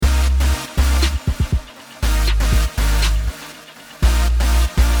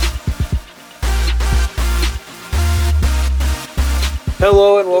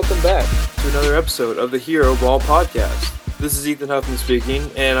Hello and welcome back to another episode of the Hero Ball Podcast. This is Ethan Huffman speaking,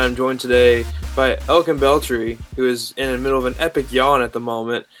 and I'm joined today by Elkin Beltry, who is in the middle of an epic yawn at the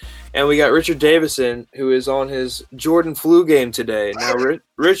moment, and we got Richard Davison, who is on his Jordan flu game today. Now,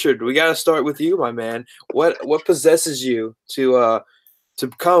 Richard, we got to start with you, my man. What possesses you to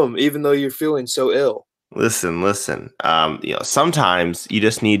come, even though you're feeling so ill? Listen. Sometimes you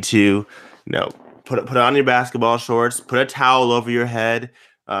just need to, put on your basketball shorts, put a towel over your head,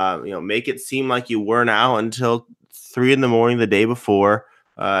 make it seem like you weren't out until 3 a.m. the day before,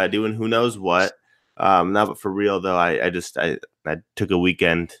 doing who knows what. But for real though, I took a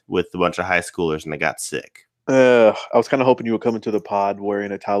weekend with a bunch of high schoolers and I got sick. I was kind of hoping you would come into the pod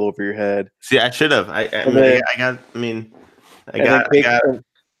wearing a towel over your head. See, I should have. I got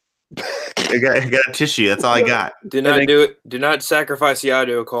a tissue. That's all I got. Do not sacrifice the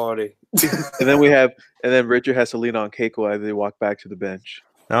audio quality. and then Richard has to lean on Keiko as they walk back to the bench.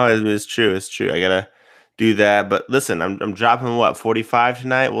 No, it's true. It's true. I gotta do that. But listen, I'm dropping 45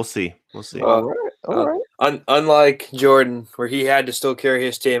 tonight. We'll see. All right. Unlike Jordan, where he had to still carry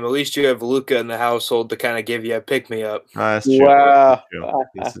his team, at least you have Luka in the household to kind of give you a pick me up. That's true. Wow.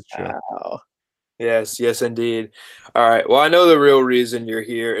 This is true. Yes, indeed. All right. Well, I know the real reason you're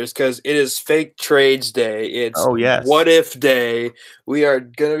here is because it is fake trades day. It's what if day. We are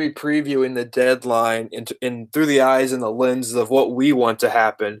going to be previewing the deadline in through the eyes and the lenses of what we want to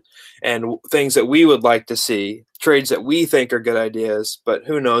happen and things that we would like to see, trades that we think are good ideas, but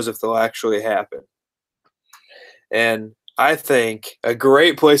who knows if they'll actually happen. And I think a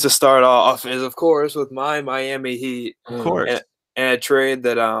great place to start off is, of course, with my Miami Heat. Of course. And a trade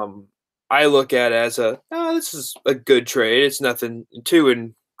that I look at as this is a good trade. It's nothing too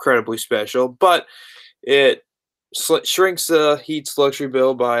incredibly special, but it shrinks the Heat's luxury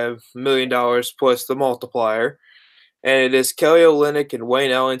bill by $1 million plus the multiplier. And it is Kelly Olynyk and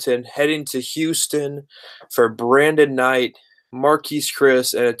Wayne Ellington heading to Houston for Brandon Knight, Marquise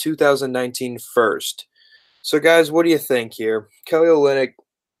Chris, and a 2019 first. So, guys, what do you think here? Kelly Olynyk,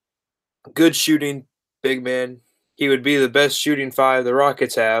 good shooting, big man. He would be the best shooting five the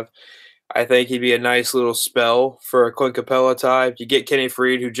Rockets have. I think he'd be a nice little spell for a Clint Capella type. You get Kenny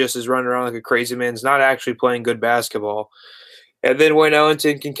Freed, who just is running around like a crazy man, is not actually playing good basketball. And then Wayne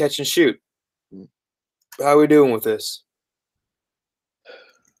Ellington can catch and shoot. How are we doing with this?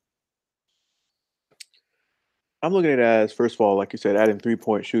 I'm looking at it as, first of all, like you said, adding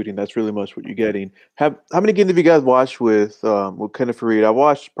 3-point shooting. That's really much what you're getting. How many games have you guys watched with Kenneth Faried? I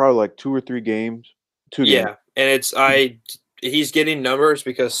watched probably like 2 or 3 games. 2 games. Yeah, and he's getting numbers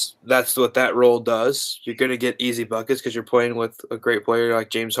because that's what that role does. You're going to get easy buckets because you're playing with a great player like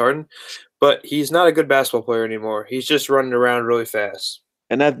James Harden. But he's not a good basketball player anymore. He's just running around really fast.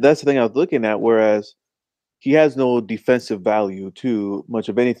 And that's the thing I was looking at, whereas he has no defensive value too much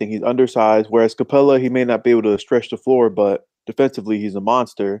of anything. He's undersized, whereas Capella, he may not be able to stretch the floor, but defensively he's a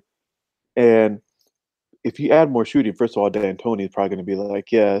monster. And if you add more shooting, first of all, D'Antoni is probably going to be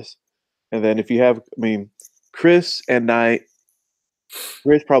like, yes. And then if you have, Chris and Knight,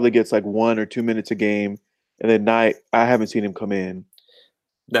 Chris probably gets like 1 or 2 minutes a game. And then Knight, I haven't seen him come in.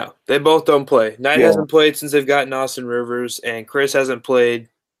 No, they both don't play. Knight hasn't played since they've gotten Austin Rivers, and Chris hasn't played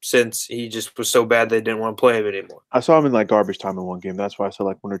since he just was so bad they didn't want to play him anymore. I saw him in like garbage time in one game. That's why I said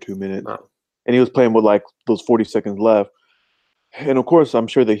like 1 or 2 minutes. Oh. And he was playing with like those 40 seconds left. And of course, I'm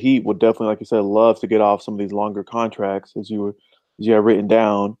sure the Heat would definitely, like you said, love to get off some of these longer contracts as you have written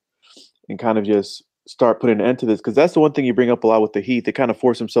down and kind of just start putting an end to this. Because that's the one thing you bring up a lot with the Heat. They kind of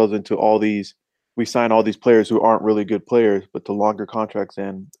force themselves into all these. We sign all these players who aren't really good players, but to longer contracts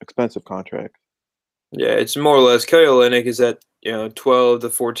and expensive contracts. Yeah, it's more or less Kelly Olynyk is at $12 to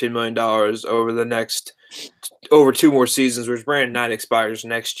 $14 million over 2 more seasons, whereas Brandon Knight expires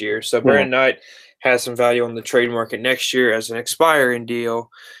next year. So Brandon Knight has some value on the trade market next year as an expiring deal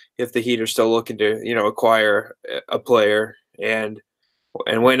if the Heat are still looking to acquire a player. And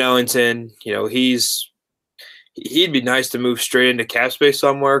Wayne Ellington, he'd be nice to move straight into cap space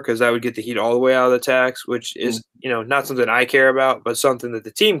somewhere because that would get the Heat all the way out of the tax, which is not something I care about, but something that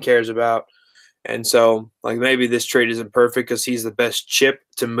the team cares about. And so, maybe this trade isn't perfect because he's the best chip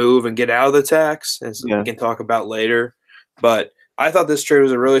to move and get out of the tax, and so we can talk about later. But I thought this trade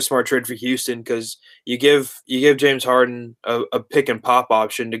was a really smart trade for Houston because you give James Harden a pick and pop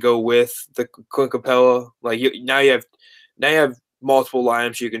option to go with the Clint Capella. Now you have multiple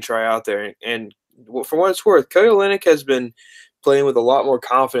lineups you can try out there, and for what it's worth, Kelly Olynyk has been playing with a lot more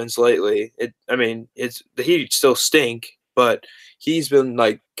confidence lately. The Heat still stink, but he's been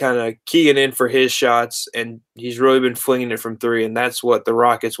kind of keying in for his shots, and he's really been flinging it from 3, and that's what the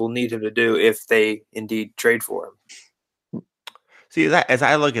Rockets will need him to do if they indeed trade for him. See, as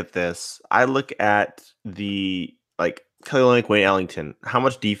I look at this, I look at the Kelly Olynyk, Wayne Ellington. How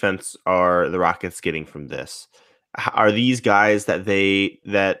much defense are the Rockets getting from this? Are these guys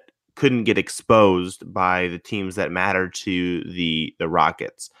that couldn't get exposed by the teams that matter to the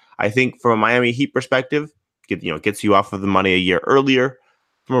Rockets? I think from a Miami Heat perspective, gets you off of the money a year earlier.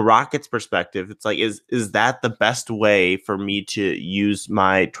 From a Rockets perspective, it's like is that the best way for me to use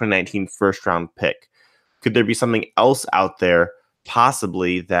my 2019 first round pick? Could there be something else out there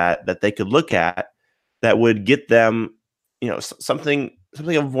possibly that they could look at that would get them, something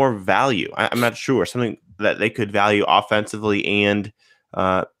of more value? I'm not sure. Something that they could value offensively and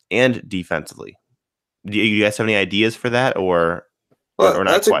defensively. Do you guys have any ideas for that, or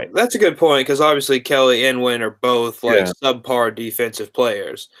not quite? That's a good point, because obviously Kelly and Wynn are both subpar defensive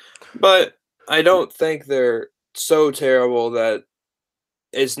players, but I don't think they're so terrible that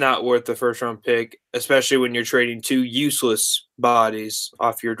it's not worth the first round pick, especially when you're trading two useless bodies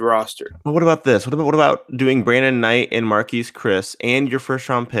off your roster. Well, what about this? What about doing Brandon Knight and Marquise Chris and your first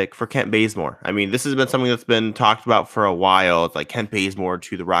round pick for Kent Bazemore? I mean, this has been something that's been talked about for a while. It's like Kent Bazemore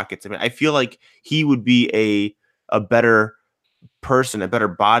to the Rockets. I mean, I feel like he would be a better person, a better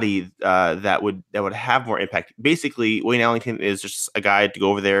body that would have more impact. Basically, Wayne Ellington is just a guy to go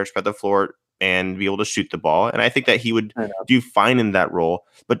over there, spread the floor, and be able to shoot the ball. And I think that he would do fine in that role.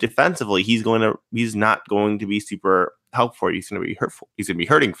 But defensively, he's not going to be super helpful for you. He's going to be hurtful. He's going to be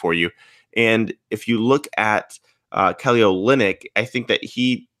hurting for you. And if you look at Kelly Olynyk, I think that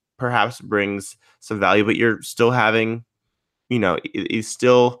he perhaps brings some value, but you're still having, he's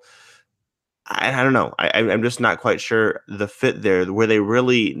still, I don't know. I'm just not quite sure the fit there. Where they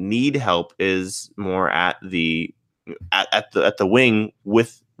really need help is more at the wing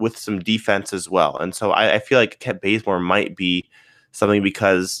with some defense as well. And so I feel like Kent Bazemore might be something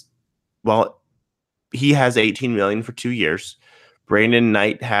because, well, he has $18 million for 2 years. Brandon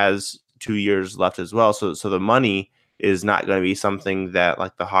Knight has 2 years left as well. So the money is not going to be something that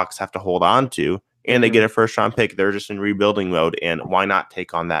like the Hawks have to hold on to. And they get a first round pick. They're just in rebuilding mode. And why not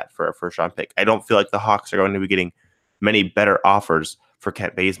take on that for a first round pick? I don't feel like the Hawks are going to be getting many better offers for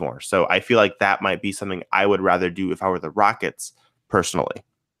Kent Bazemore. So I feel like that might be something I would rather do if I were the Rockets personally.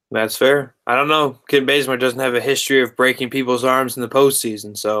 That's fair. I don't know. Kent Bazemore doesn't have a history of breaking people's arms in the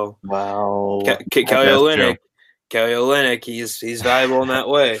postseason. So wow, Kelly Olynyk, he's valuable in that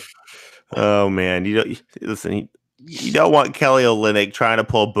way. Oh man, listen. You don't want Kelly Olynyk trying to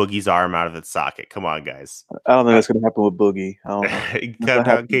pull Boogie's arm out of its socket. Come on, guys. I don't think that's going to happen with Boogie. I don't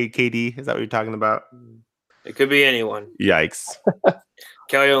know. KD, is that what you're talking about? It could be anyone. Yikes.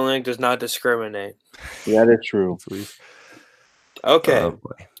 Kelly Olynyk does not discriminate. Yeah, that's true. Okay. Oh,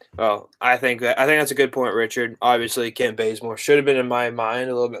 well, I think that's a good point, Richard. Obviously, Kent Bazemore should have been in my mind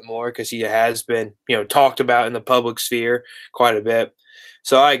a little bit more because he has been, talked about in the public sphere quite a bit.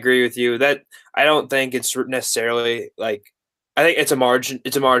 So I agree with you that I don't think it's necessarily like I think it's a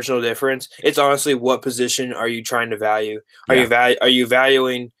marginal difference. It's honestly what position are you trying to value? Are you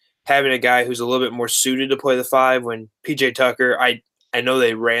valuing having a guy who's a little bit more suited to play the 5 when PJ Tucker, I know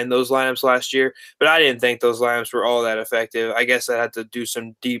they ran those lineups last year, but I didn't think those lineups were all that effective. I guess I had to do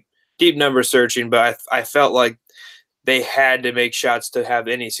some deep number searching, but I felt like they had to make shots to have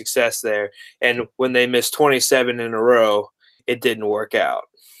any success there. And when they missed 27 in a row, it didn't work out.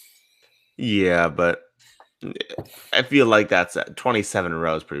 Yeah, but I feel like that's 27 in a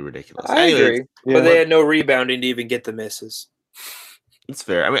row is pretty ridiculous. I agree, but they had no rebounding to even get the misses. It's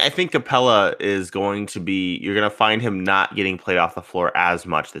fair. I mean, I think Capella is going to be. You're going to find him not getting played off the floor as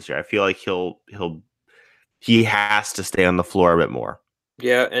much this year. I feel like he has to stay on the floor a bit more.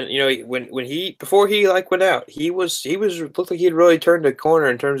 Yeah, and when he before he went out, he looked like he'd really turned a corner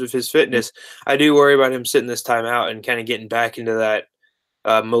in terms of his fitness. I do worry about him sitting this time out and kind of getting back into that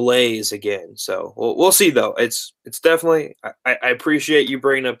malaise again. So we'll see though. It's definitely I appreciate you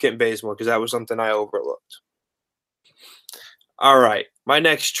bringing up Kent Bazemore because that was something I overlooked. All right, my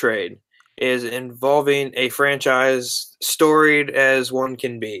next trade is involving a franchise storied as one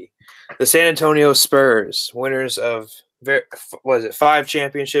can be, the San Antonio Spurs, winners of 5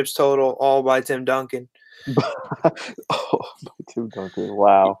 championships total, all by Tim Duncan. By Tim Duncan.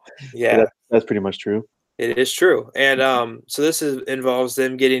 Wow. Yeah, that's pretty much true. It is true, and so this involves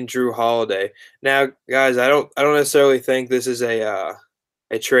them getting Jrue Holiday. Now, guys, I don't necessarily think this is a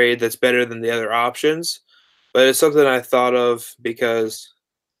trade that's better than the other options, but it's something I thought of because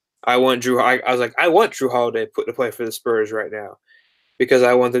I want Jrue. I was like, I want Jrue Holiday to play for the Spurs right now because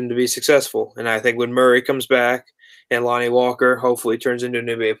I want them to be successful, and I think when Murray comes back and Lonnie Walker hopefully turns into an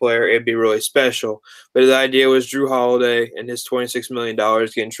NBA player, it'd be really special. But the idea was Jrue Holiday and his $26 million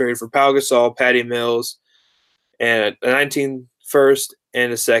getting traded for Pau Gasol, Patty Mills, and a 19 first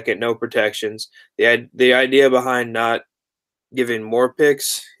and a second, no protections. The idea behind not giving more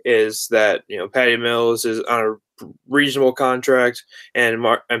picks is that Patty Mills is on a reasonable contract, and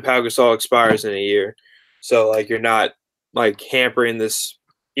Pau Gasol expires in a year, so like you're not like hampering this.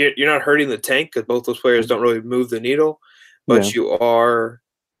 You're not hurting the tank because both those players don't really move the needle, but you are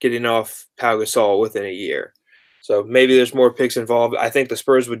getting off Pau Gasol within a year. So maybe there's more picks involved. I think the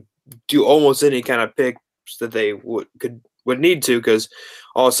Spurs would do almost any kind of picks that they would need to, because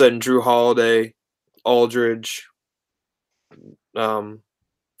all of a sudden Drew Holiday, Aldridge, DeMar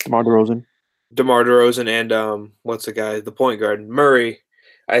DeRozan, and what's the guy, the point guard, Murray.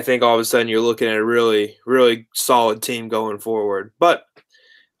 I think all of a sudden you're looking at a really, really solid team going forward. But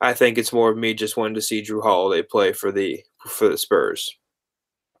I think it's more of me just wanting to see Drew Holiday play for the Spurs.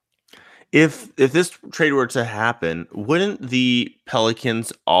 If this trade were to happen, wouldn't the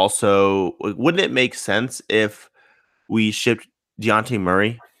Pelicans also, wouldn't it make sense if we shipped Dejounte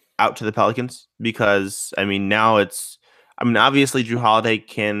Murray out to the Pelicans? Because now obviously Drew Holiday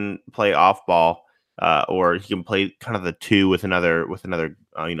can play off ball, or he can play kind of the two with another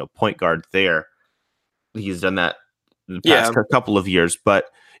point guard there. He's done that the past couple of years. But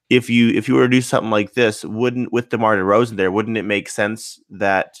if you were to do something like this, with DeMar DeRozan there, wouldn't it make sense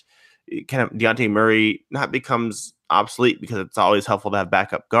that kind of Dejounte Murray not becomes obsolete, because it's always helpful to have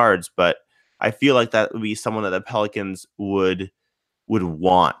backup guards, but I feel like that would be someone that the Pelicans would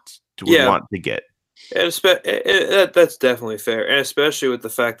want to get. That's definitely fair, and especially with the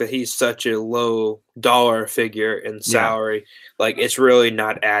fact that he's such a low dollar figure in salary, like it's really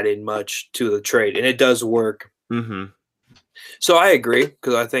not adding much to the trade, and it does work. Mm-hmm. So I agree,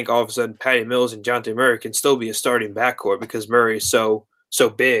 because I think all of a sudden Patty Mills and Dejounte Murray can still be a starting backcourt, because Murray is so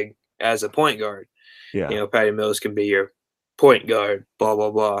big as a point guard. Yeah, Patty Mills can be your point guard, blah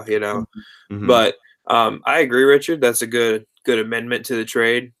blah blah. Mm-hmm. But I agree, Richard. That's a good amendment to the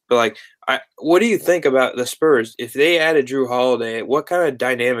trade. But what do you think about the Spurs if they added Drew Holiday? What kind of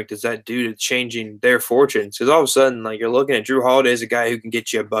dynamic does that do to changing their fortunes? Because all of a sudden, you're looking at Drew Holiday as a guy who can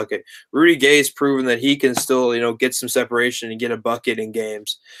get you a bucket. Rudy Gay's proven that he can still get some separation and get a bucket in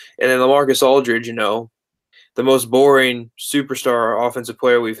games. And then LaMarcus Aldridge, the most boring superstar offensive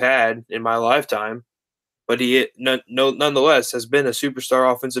player we've had in my lifetime, but he nonetheless has been a superstar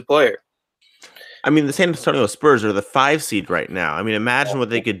offensive player. The San Antonio Spurs are the 5 seed right now. Imagine what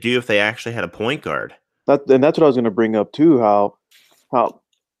they could do if they actually had a point guard. And that's what I was going to bring up too. How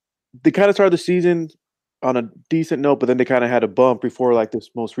they kind of started the season on a decent note, but then they kind of had a bump before this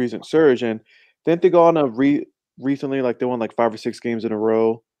most recent surge, and then they go on a recently they won 5 or 6 games in a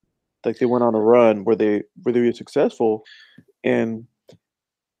row. They went on a run where they were successful, and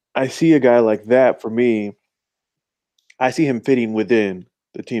I see a guy like that. For me, I see him fitting within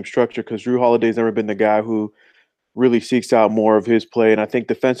the team structure, because Drew Holiday's never been the guy who really seeks out more of his play, and I think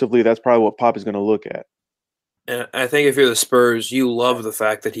defensively that's probably what Pop is going to look at. And I think if you're the Spurs, you love the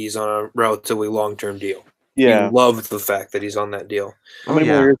fact that he's on a relatively long-term deal. Yeah, you love the fact that he's on that deal. How many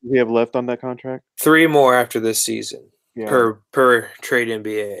more years does he have left on that contract? 3 more after this season, per Trade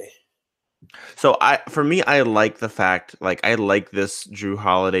NBA. So for me, I like the fact, I like this Drew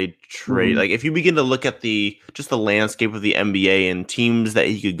Holiday trade. Mm-hmm. If you begin to look at the landscape of the NBA and teams that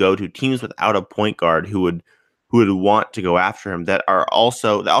he could go to, teams without a point guard who would want to go after him, that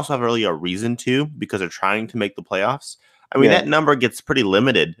also have really a reason to, because they're trying to make the playoffs. That number gets pretty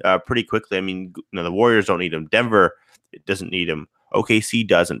limited pretty quickly. The Warriors don't need him. Denver doesn't need him. OKC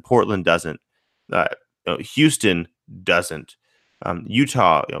doesn't. Portland doesn't. Houston doesn't.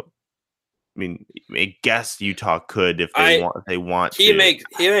 Utah, I guess Utah could if they want. He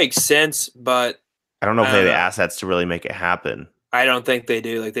makes sense, but I don't know if they have the assets to really make it happen. I don't think they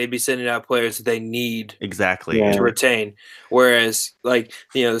do. They'd be sending out players that they need exactly to retain. Whereas,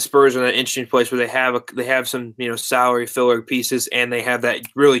 the Spurs are in an interesting place where they have some salary filler pieces, and they have that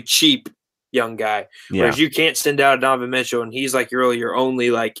really cheap young guy. Yeah. Whereas you can't send out Donovan Mitchell, and he's really your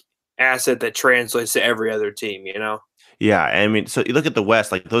only asset that translates to every other team. Yeah, so you look at the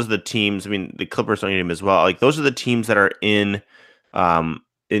West, those are the teams. The Clippers don't need him as well. Those are the teams that are in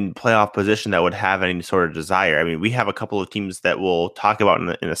playoff position that would have any sort of desire. We have a couple of teams that we'll talk about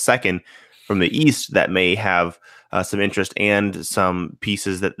in a second from the East that may have some interest and some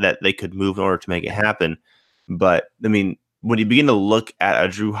pieces that they could move in order to make it happen. But when you begin to look at a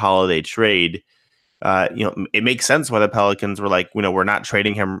Drew Holiday trade, it makes sense why the Pelicans were we're not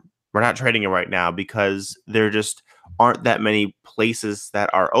trading him. We're not trading him right now, because there just aren't that many places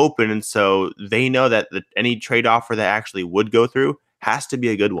that are open. And so they know that any trade offer that actually would go through has to be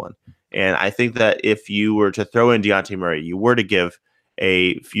a good one. And I think that if you were to throw in Dejounte Murray, you were to give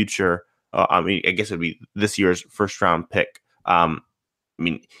a future, I guess it would be this year's first round pick I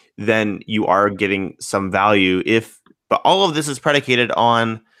mean, then you are getting some value. But all of this is predicated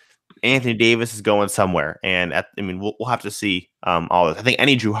on Anthony Davis is going somewhere, and we'll have to see all this. I think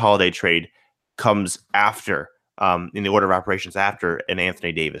any Jrue Holiday trade comes after, in the order of operations, after an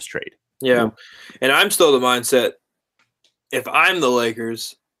Anthony Davis trade. Yeah, and I'm still the mindset. If I'm the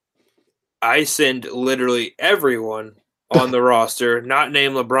Lakers, I send literally everyone on the roster, not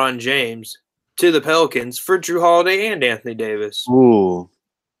named LeBron James, to the Pelicans for Jrue Holiday and Anthony Davis. Ooh.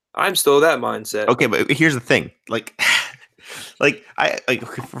 I'm still that mindset. Okay, but here's the thing.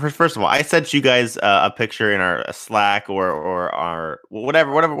 First of all, I sent you guys a picture in our Slack or our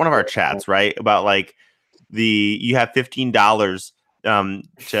whatever one of our chats, right? About you have $15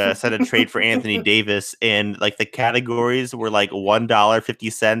 to set a trade for Anthony Davis, and the categories were $1, 50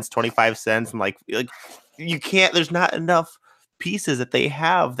 cents, 25 cents, and you can't. There's not enough pieces that they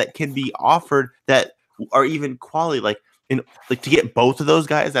have that can be offered that are even quality. To get both of those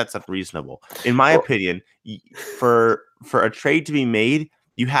guys, that's unreasonable, in my opinion. For a trade to be made,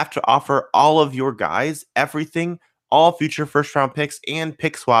 you have to offer all of your guys everything, all future first round picks and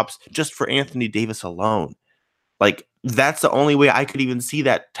pick swaps just for Anthony Davis alone. That's the only way I could even see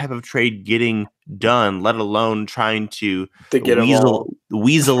that type of trade getting done, let alone trying to get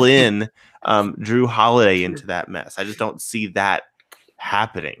weasel in Jrue Holiday into that mess. I just don't see that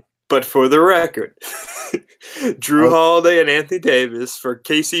happening. But for the record, Jrue Holiday and Anthony Davis for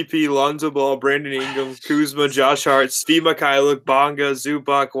KCP, Lonzo Ball, Brandon Ingram, Kuzma, Josh Hart, Steve Mikhailuk, Bonga,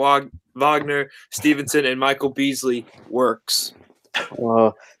 Zubac, Wagner, Stevenson, and Michael Beasley works.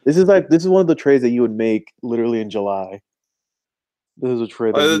 This is one of the trades that you would make literally in July. This is a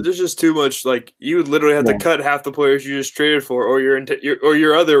trade. There's just too much. You would literally have to cut half the players you just traded for, or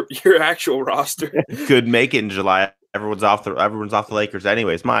your actual roster. Could make it in July. Everyone's off the Lakers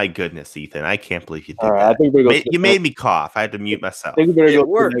anyways. My goodness, Ethan, I can't believe you did that. I think you made me cough. I had to mute myself. I think we better go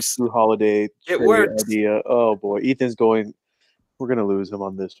works. Through Holiday. It works. Idea. Oh boy, Ethan's going. We're gonna lose him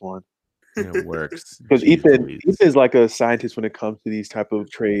on this one. It works because Ethan is like a scientist when it comes to these type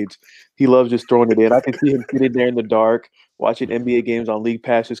of trades. He loves just throwing it in. I can see him sitting there in the dark watching NBA games on League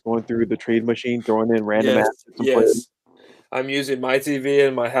Pass, just going through the trade machine, throwing in random assets. Yes. I'm using my TV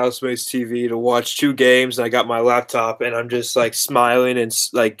and my housemate's TV to watch 2 games, and I got my laptop, and I'm just smiling and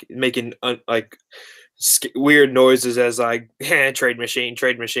making weird noises as trade machine.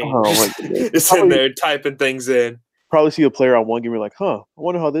 Oh my goodness. Just in there typing things in. Probably see a player on one game, you're like, I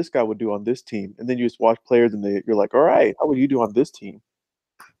wonder how this guy would do on this team. And then you just watch players and you're like, all right, how would you do on this team?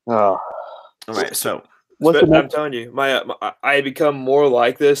 All right, so I'm telling you, I become more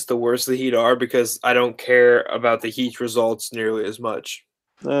like this the worse the Heat are, because I don't care about the Heat results nearly as much.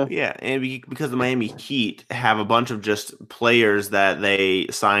 Yeah, and because the Miami Heat have a bunch of just players that they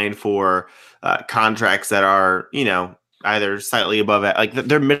signed for contracts that are, either slightly above it,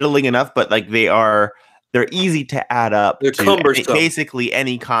 they're middling enough, but they're easy to add up. They're cumbersome. Basically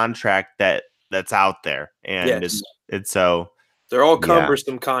any contract that's out there, and it's so. They're all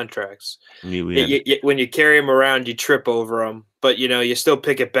cumbersome contracts. When you carry them around, you trip over them, but you still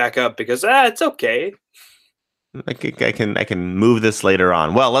pick it back up because it's okay. I can move this later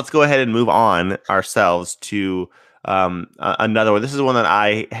on. Well, let's go ahead and move on ourselves to another one. This is one that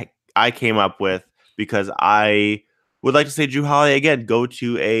I came up with because I would like to say Jrue Holiday again. Go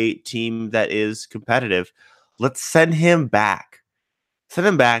to a team that is competitive. Let's send him back. Send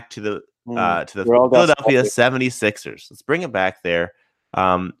him back to the Philadelphia 76ers. Let's bring it back there.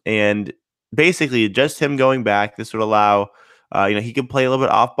 And basically just him going back, this would allow, he could play a little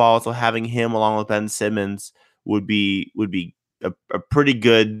bit off ball. So having him along with Ben Simmons would be a pretty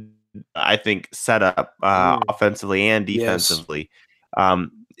good, I think, setup offensively and defensively. Yes.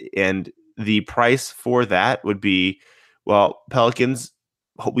 And the price for that would be, Pelicans,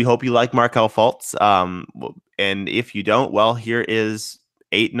 we hope you like Markelle Fultz. And if you don't, here is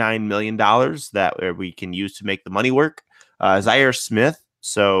 $8-9 million that we can use to make the money work. Zaire Smith,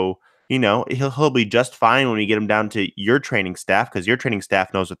 so he'll be just fine when we get him down to your training staff, because your training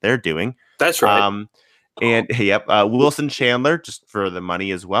staff knows what they're doing. That's right. Wilson Chandler, just for the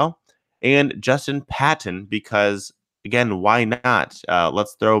money as well, and Justin Patton, because again, why not?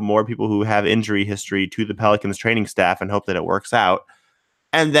 Let's throw more people who have injury history to the Pelicans training staff and hope that it works out.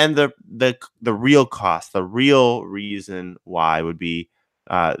 And then the real cost, the real reason why would be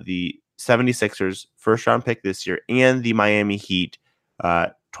the 76ers first round pick this year and the Miami Heat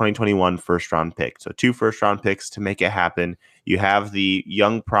 2021 first round pick. So 2 first round picks to make it happen. You have the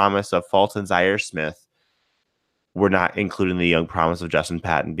young promise of Fultz and Zaire Smith. We're not including the young promise of Justin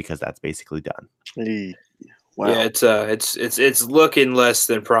Patton because that's basically done. Wow. Yeah, it's looking less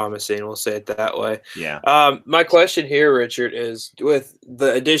than promising. We'll say it that way. Yeah. My question here, Richard, is with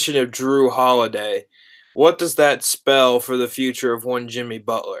the addition of Drew Holiday, what does that spell for the future of one Jimmy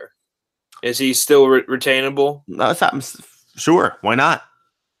Butler? Is he still retainable? No, it's not, sure. Why not?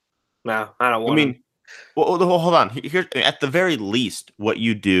 No, I don't I want mean, him. well, hold on. Here, at the very least, what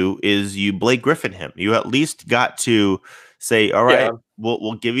you do is you Blake Griffin him. You at least got to say, all right, Yeah.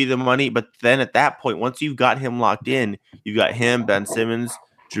 we'll give you the money. But then at that point, once you've got him locked in, you've got him, Ben Simmons,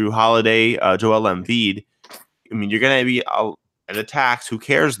 Drew Holiday, Joel Embiid. I mean, you're gonna be at a tax. Who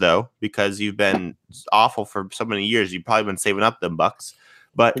cares though? Because you've been awful for so many years. You've probably been saving up them bucks.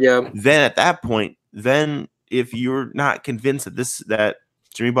 But Yeah. then at that point, then if you're not convinced that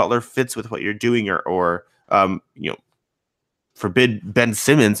Jimmy Butler fits with what you're doing, or forbid Ben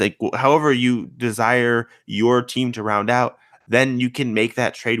Simmons, like however you desire your team to round out, then you can make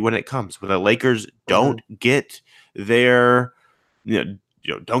that trade when it comes. When the Lakers don't get their,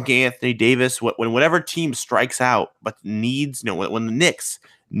 don't get Anthony Davis, when whatever team strikes out, but needs, when the Knicks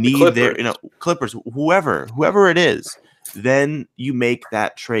need their, Clippers, whoever it is, then you make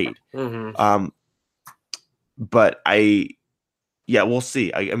that trade. But we'll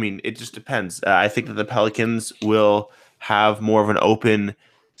see. I mean, it just depends. I think that the Pelicans will have more of an open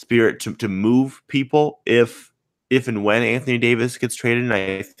spirit to move people if and when Anthony Davis gets traded. And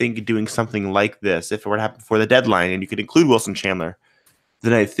I think doing something like this, if it were to happen before the deadline, and you could include Wilson Chandler,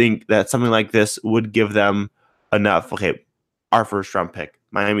 then I think that something like this would give them enough. Okay, our first round pick,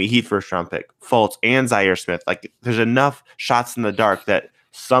 Miami Heat first round pick, Fultz and Zaire Smith. Like there's enough shots in the dark that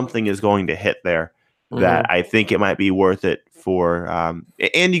something is going to hit there. That I think it might be worth it for,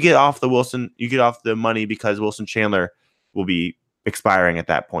 and you get off the money because Wilson Chandler will be expiring at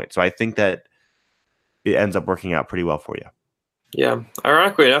that point. So I think that it ends up working out pretty well for you. Yeah.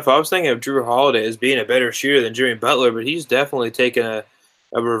 Ironically enough, I was thinking of Drew Holiday as being a better shooter than Jimmy Butler, but he's definitely taken a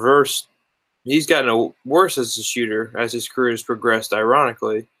reverse. He's gotten worse as a shooter as his career has progressed,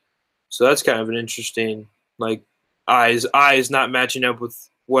 ironically. So that's kind of an interesting, like, eyes not matching up with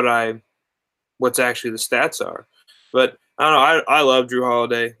what's actually the stats are. But I don't know. I love Drew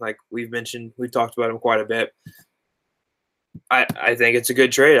Holiday. Like we've talked about him quite a bit. I think it's a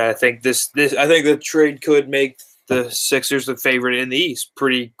good trade. I think I think the trade could make the Sixers the favorite in the East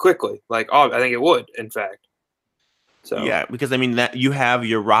pretty quickly. Like, I think it would, in fact. So yeah, because I mean that you have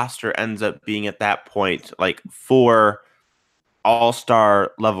your roster ends up being at that point like 4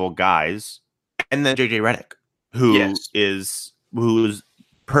 all-star level guys, and then JJ Redick, who's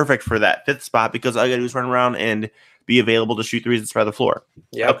perfect for that 5th spot because all you gotta do is run around and be available to shoot threes and spread the floor.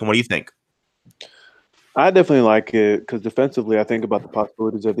 Yeah. Malcolm, what do you think? I definitely like it because defensively, I think about the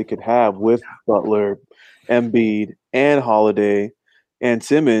possibilities that they could have with Butler, Embiid, and Holiday, and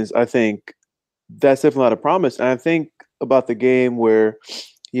Simmons. I think that's definitely a lot of promise. And I think about the game where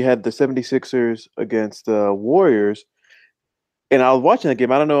you had the 76ers against the Warriors, and I was watching that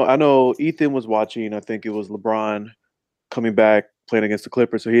game. I know Ethan was watching. I think it was LeBron coming back playing against the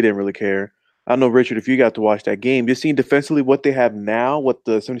Clippers, so he didn't really care. I don't know, Richard, if you got to watch that game, just seeing defensively what they have now, what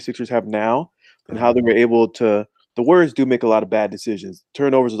the 76ers have now, and how they were able to – the Warriors do make a lot of bad decisions.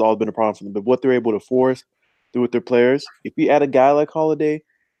 Turnovers has always been a problem for them, but what they're able to force through with their players, if you add a guy like Holiday,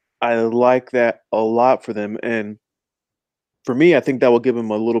 I like that a lot for them. And for me, I think that will give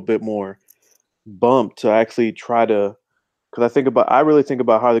them a little bit more bump to actually try to – because I really think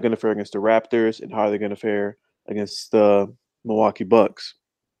about how they're going to fare against the Raptors and how they're going to fare against the Milwaukee Bucks.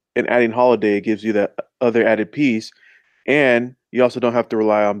 And adding Holiday gives you that other added piece. And you also don't have to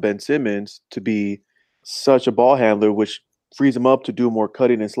rely on Ben Simmons to be such a ball handler, which frees him up to do more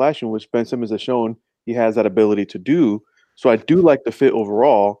cutting and slashing, which Ben Simmons has shown he has that ability to do. So I do like the fit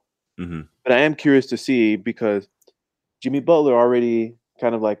overall. Mm-hmm. But I am curious to see because Jimmy Butler already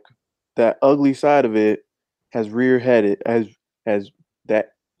kind of like that ugly side of it has rear-headed, has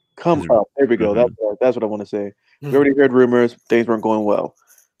that come up. There we go. Mm-hmm. That's what I want to say. We already heard rumors, things weren't going well.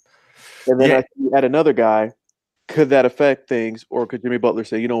 And then I see at another guy, could that affect things, or could Jimmy Butler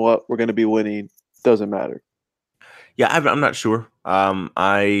say, you know what, we're going to be winning, doesn't matter? Yeah, I'm not sure.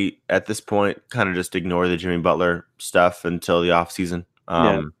 I at this point kind of just ignore the Jimmy Butler stuff until the offseason.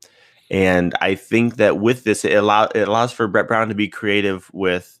 And I think that with this, it allows for Brett Brown to be creative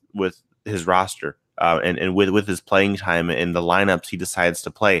with his roster and with his playing time and the lineups he decides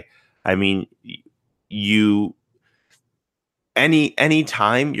to play. I mean, any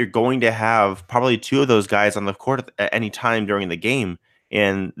time you're going to have probably 2 of those guys on the court at any time during the game.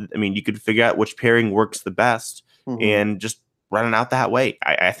 And I mean, you could figure out which pairing works the best and just run it out that way.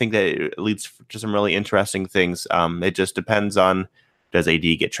 I think that it leads to some really interesting things. It just depends on, does AD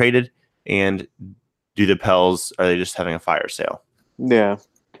get traded? And do the Pels, are they just having a fire sale? Yeah.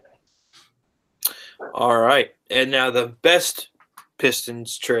 All right. And now the best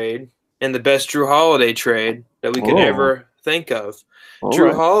Pistons trade and the best Drew Holiday trade that we could ever think of.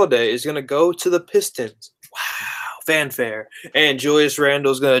 Drew Holiday is going to go to the Pistons. Wow, fanfare. And Julius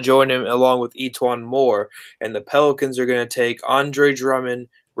Randle is going to join him along with Etuan Moore. And the Pelicans are going to take Andre Drummond,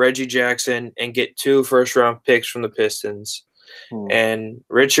 Reggie Jackson, and get 2 first-round picks from the Pistons. And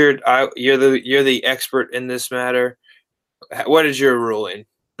Richard, you're the expert in this matter. What is your ruling?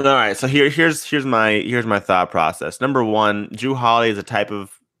 All right, so here's my thought process. Number one, Drew Holiday is a type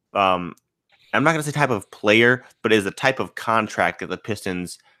of I'm not going to say type of player, but is a type of contract that the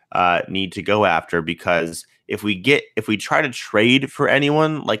Pistons need to go after, because if we try to trade for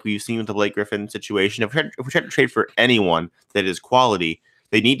anyone like we've seen with the Blake Griffin situation, if we try to trade for anyone that is quality,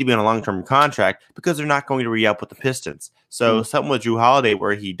 they need to be on a long-term contract because they're not going to re-up with the Pistons. So something with Drew Holiday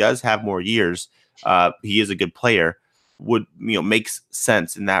where he does have more years, he is a good player, would makes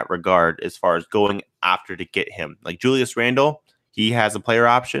sense in that regard as far as going after to get him. Like Julius Randle, he has a player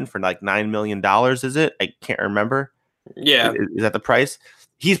option for like $9 million, is it? I can't remember. Yeah. Is that the price?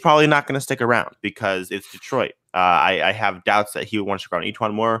 He's probably not going to stick around because it's Detroit. I have doubts that he would want to stick around.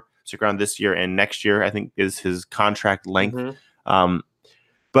 Etuan Moore stick around this year and next year, I think, is his contract length.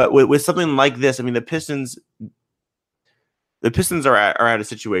 But with something like this, I mean, the Pistons are at a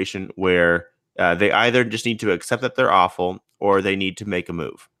situation where they either just need to accept that they're awful or they need to make a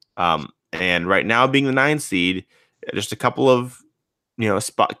move. And right now, being the 9 seed, just a couple of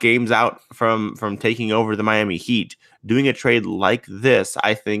spot games out from taking over the Miami Heat, doing a trade like this,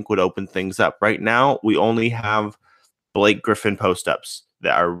 I think would open things up. Right now, we only have Blake Griffin post-ups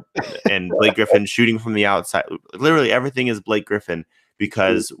and Blake Griffin shooting from the outside. Literally everything is Blake Griffin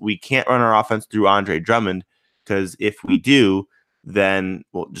because we can't run our offense through Andre Drummond, because if we do, then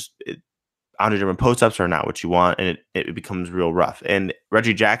Andre Drummond post-ups are not what you want, and it becomes real rough. And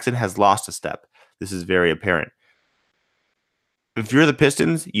Reggie Jackson has lost a step. This is very apparent. If you're the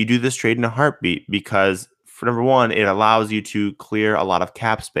Pistons, you do this trade in a heartbeat because, for number one, it allows you to clear a lot of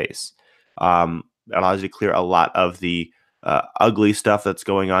cap space. It allows you to clear a lot of the ugly stuff that's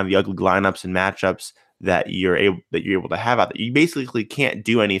going on, the ugly lineups and matchups that you're able to have out there. You basically can't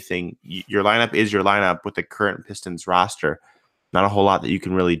do anything. Your lineup is your lineup with the current Pistons roster. Not a whole lot that you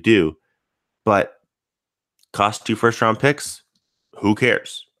can really do. But cost 2 first-round picks, who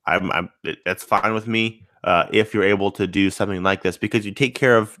cares? That's fine with me. If you're able to do something like this, because you take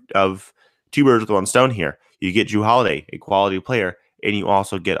care of 2 birds with 1 stone here. You get Drew Holiday, a quality player, and you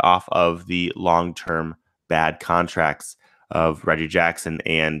also get off of the long-term bad contracts of Reggie Jackson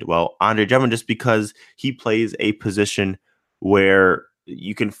and, well, Andre Drummond, just because he plays a position where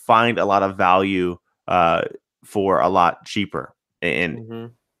you can find a lot of value for a lot cheaper.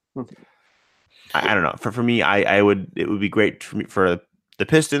 And I don't know. For me, it would be great for the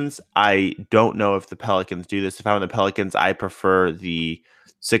Pistons. I don't know if the Pelicans do this. If I'm the Pelicans, I prefer the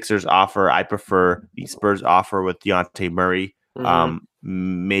Sixers offer. I prefer the Spurs offer with Dejounte Murray.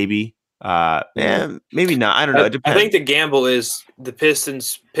 Maybe. Maybe not. I don't know. It depends. I think the gamble is the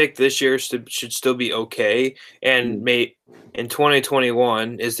Pistons pick this year should still be okay. And in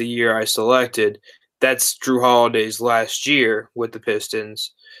 2021 is the year I selected. That's Drew Holiday's last year with the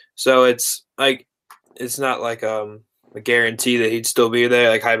Pistons. So it's not like a guarantee that he'd still be there.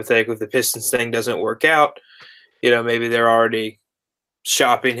 Like, hypothetically, if the Pistons thing doesn't work out, maybe they're already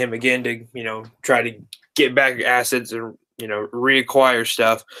shopping him again to, try to get back assets or, reacquire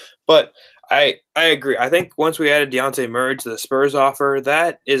stuff. But I agree. I think once we added Dejounte Murray to the Spurs offer,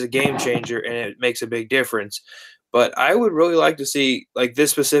 that is a game changer and it makes a big difference. But I would really like to see this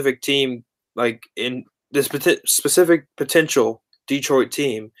specific team, in this specific potential Detroit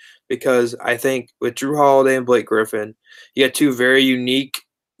team, because I think with Drew Holiday and Blake Griffin, you got 2 very unique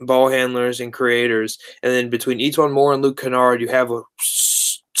ball handlers and creators. And then between Etuan Moore and Luke Kennard, you have a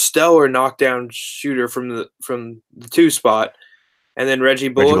stellar knockdown shooter from the 2 spot. And then Reggie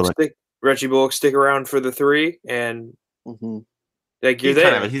Bullock stick around for the 3, and you're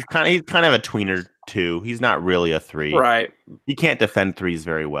there. He's kind of a tweener too. He's not really a 3. Right. He can't defend 3s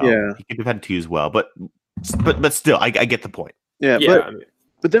very well. Yeah. He can defend 2s well, but still, I get the point. Yeah.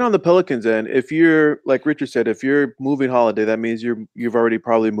 But then on the Pelicans end, if you're, like Richard said, if you're moving Holiday, that means you've already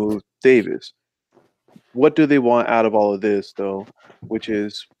probably moved Davis. What do they want out of all of this, though? Which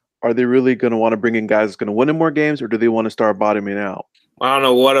is, are they really going to want to bring in guys that's going to win in more games, or do they want to start bottoming out? I don't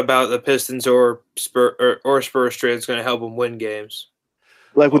know what about the Pistons or Spurs trade is going to help them win games.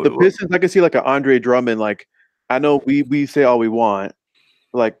 Like with the Pistons, I can see like an Andre Drummond. Like, I know we say all we want,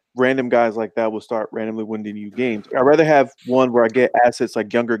 like random guys like that will start randomly winning you games. I'd rather have one where I get assets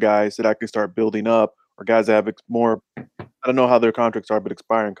like younger guys that I can start building up, or guys that have more. I don't know how their contracts are, but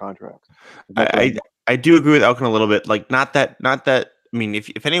expiring contracts. I do agree with Elkin a little bit. Like not that. I mean,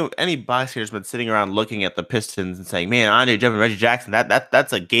 if any bystanders been sitting around looking at the Pistons and saying, "Man, Andre Drummond, Reggie Jackson,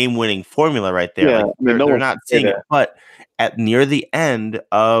 that's a game winning formula right there." Yeah, like I mean, they're not seeing it, but at near the end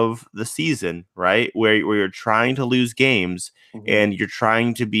of the season, right, where you're trying to lose games and you're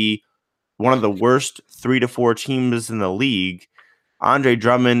trying to be one of the worst 3 to 4 teams in the league, Andre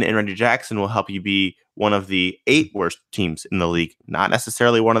Drummond and Reggie Jackson will help you be one of the 8 worst teams in the league, not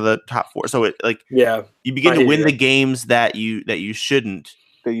necessarily one of the top 4. So you begin to win the games that you shouldn't.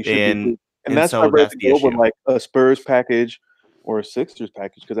 And that's why that's the issue. With like a Spurs package or a Sixers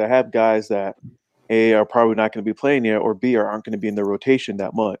package, because I have guys that A, are probably not going to be playing yet, or B, aren't going to be in the rotation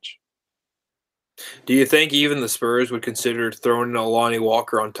that much. Do you think even the Spurs would consider throwing in Lonnie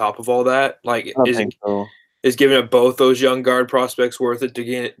Walker on top of all that? Like, is giving up both those young guard prospects worth it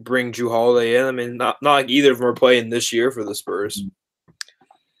to bring Jrue Holiday in? I mean, not like either of them are playing this year for the Spurs.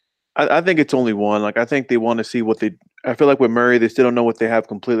 I think it's only one. Like, I think they want to see what they – I feel like with Murray, they still don't know what they have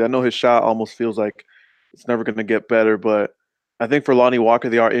completely. I know his shot almost feels like it's never going to get better, but I think for Lonnie Walker,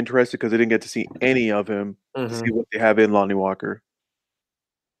 they are interested because they didn't get to see any of him to see what they have in Lonnie Walker.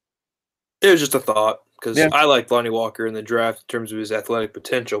 It was just a thought because I liked Lonnie Walker in the draft in terms of his athletic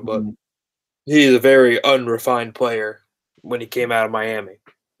potential, but he's a very unrefined player when he came out of Miami.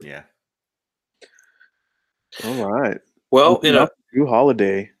 Yeah. All right. Well, Jrue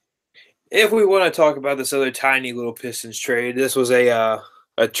Holiday. If we want to talk about this other tiny little Pistons trade, this was a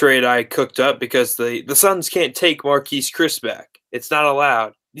trade I cooked up because the Suns can't take Marquise Chris back. It's not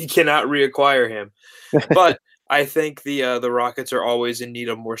allowed. You cannot reacquire him. But I think the Rockets are always in need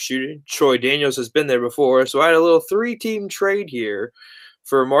of more shooting. Troy Daniels has been there before, so I had a little 3-team trade here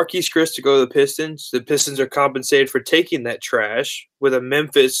for Marquise Chris to go to the Pistons. The Pistons are compensated for taking that trash with a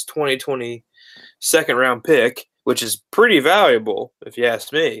Memphis 2020 second-round pick, which is pretty valuable, if you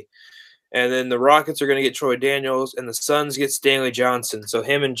ask me. And then the Rockets are going to get Troy Daniels, and the Suns get Stanley Johnson. So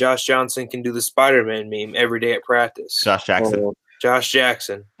him and Josh Johnson can do the Spider-Man meme every day at practice. Josh Jackson. Josh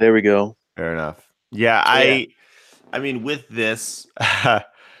Jackson. There we go. Fair enough. Yeah, I mean, with this, I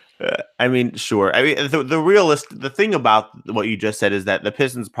mean, sure. I mean, the thing about what you just said is that the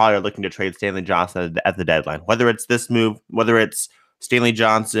Pistons probably are looking to trade Stanley Johnson at the deadline. Whether it's this move, whether it's Stanley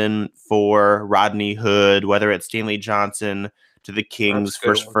Johnson for Rodney Hood, whether it's Stanley Johnson to the Kings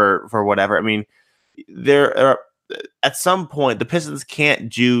for whatever. I mean, there are, at some point the Pistons can't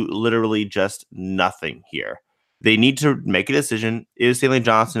do literally just nothing here. They need to make a decision. Is Stanley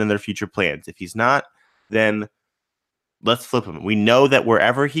Johnson in their future plans? If he's not, then let's flip him. We know that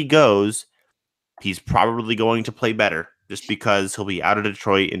wherever he goes, he's probably going to play better just because he'll be out of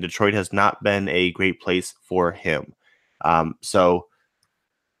Detroit, and Detroit has not been a great place for him. So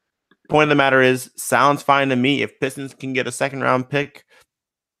point of the matter is, sounds fine to me. If Pistons can get a second-round pick,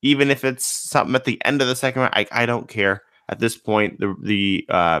 even if it's something at the end of the second round, I don't care. At this point, the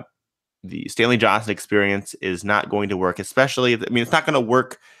Stanley Johnson experience is not going to work, especially, it's not going to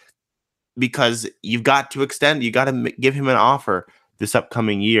work because you've got to extend, you got to give him an offer this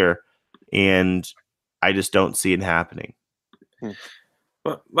upcoming year, and I just don't see it happening.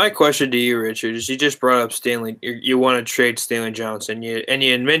 My question to you, Richard, is you just brought up Stanley. You want to trade Stanley Johnson, and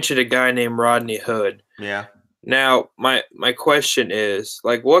you mentioned a guy named Rodney Hood. Yeah. Now, my question is,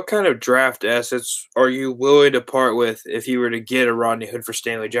 like, what kind of draft assets are you willing to part with if you were to get a Rodney Hood for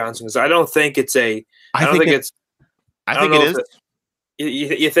Stanley Johnson? Because I don't think it's a. I think it is.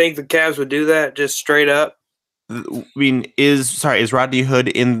 You think the Cavs would do that just straight up? I mean, is Rodney Hood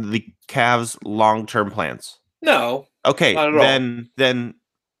in the Cavs' long-term plans? No. Okay, then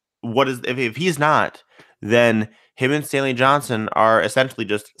what is if he's not, then him and Stanley Johnson are essentially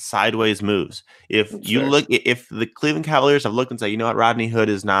just sideways moves. If the Cleveland Cavaliers have looked and say, you know what, Rodney Hood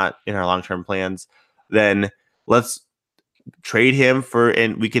is not in our long-term plans, then let's trade him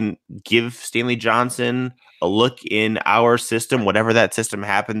and we can give Stanley Johnson a look in our system, whatever that system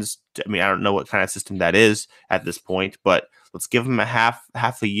happens to. I mean, I don't know what kind of system that is at this point, but let's give him a half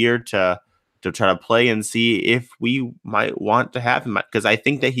a year to try to play and see if we might want to have him, because I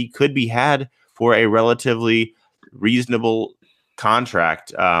think that he could be had for a relatively reasonable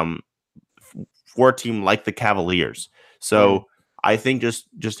contract for a team like the Cavaliers. So I think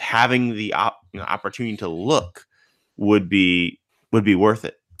just having the opportunity to look would be worth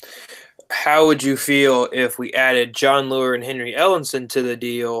it. How would you feel if we added John Lure and Henry Ellenson to the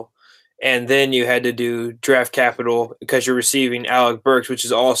deal, and then you had to do draft capital because you're receiving Alec Burks, which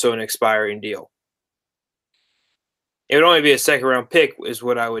is also an expiring deal? It would only be a second-round pick is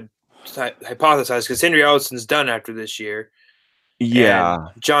what I would hypothesize, because Henry Ellenson's done after this year. Yeah.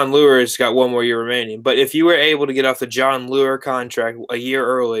 And John Lure's got 1 more year remaining. But if you were able to get off the John Lure contract a year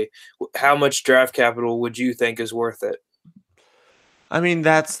early, how much draft capital would you think is worth it? I mean,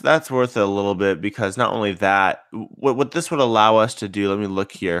 that's worth it a little bit because not only that, what this would allow us to do, let me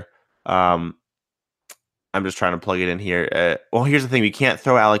look here. I'm just trying to plug it in here. Well, here's the thing. We can't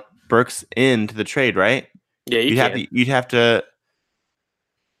throw Alec Burks into the trade, right? Yeah, you can. You'd have to.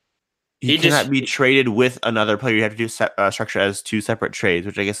 He He cannot just- be traded with another player. You have to do structure as 2 separate trades,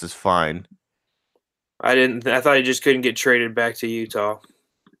 which I guess is fine. I thought he just couldn't get traded back to Utah.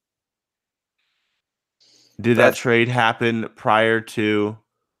 Did that trade happen prior to?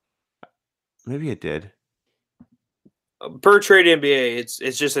 Maybe it did. Per trade NBA,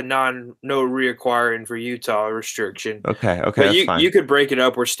 it's just a no reacquiring for Utah restriction. Okay, But that's fine. you could break it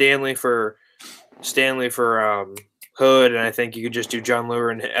up where Stanley for Hood, and I think you could just do John Lure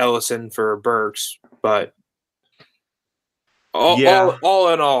and Ellison for Burks. But all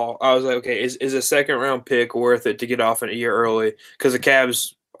in all, I was like, okay, is a second round pick worth it to get off in a year early? Because the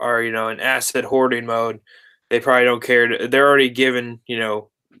Cavs are in asset hoarding mode. They probably don't care. They're already given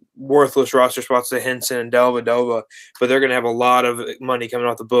worthless roster spots to Henson and Dellavedova, but they're going to have a lot of money coming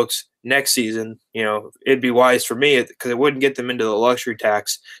off the books next season. It'd be wise for me because it wouldn't get them into the luxury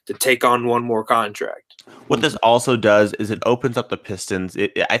tax to take on 1 more contract. What this also does is it opens up the Pistons.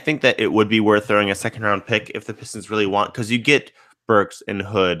 I think that it would be worth throwing a second round pick if the Pistons really want, because you get Burks and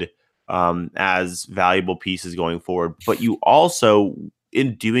Hood as valuable pieces going forward. But you also,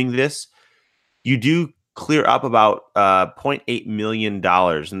 in doing this, you do clear up about $0.8 million,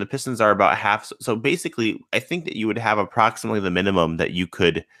 and the Pistons are about half. So basically, I think that you would have approximately the minimum that you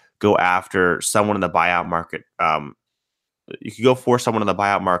could go after someone in the buyout market. You could go for someone in the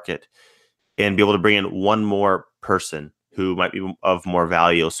buyout market and be able to bring in 1 more person who might be of more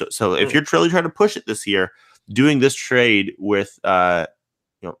value. So if you're really trying to push it this year, doing this trade with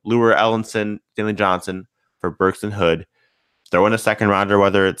Lure, Ellison, Stanley Johnson for Burks and Hood, throw in a second rounder,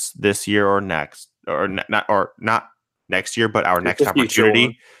 whether it's this year or next, or not next year, but our next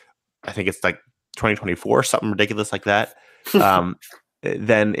opportunity. I think it's like 2024, something ridiculous like that.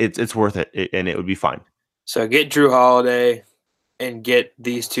 Then it's worth it, and it would be fine. So get Drew Holiday and get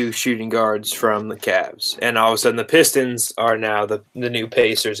these 2 shooting guards from the Cavs, and all of a sudden the Pistons are now the new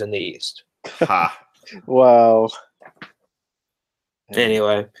Pacers in the East. Ha! Wow.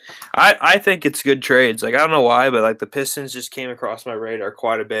 Anyway, I think it's good trades. Like, I don't know why, but like the Pistons just came across my radar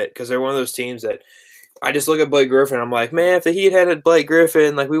quite a bit because they're one of those teams that I just look at Blake Griffin. I'm like, man, if the Heat had Blake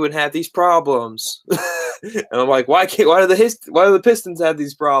Griffin, like we wouldn't have these problems. And I'm like, why do the Pistons have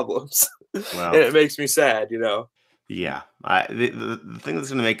these problems? Well, and it makes me sad, Yeah, the thing that's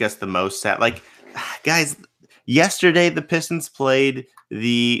going to make us the most sad, like, guys, yesterday the Pistons played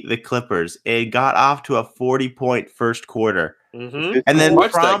the Clippers. It got off to a 40-point first quarter. Mm-hmm. And then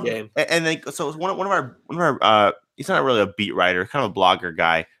that game. And then so one of our he's not really a beat writer, kind of a blogger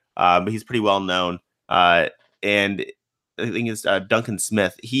guy, but he's pretty well known. And I think it's Duncan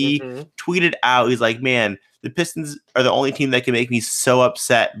Smith. He tweeted out, he's like, man, the Pistons are the only team that can make me so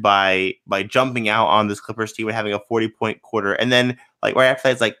upset by jumping out on this Clippers team and having a 40-point quarter. And then like right after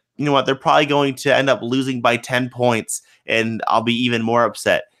that, it's like, you know what? They're probably going to end up losing by 10 points, and I'll be even more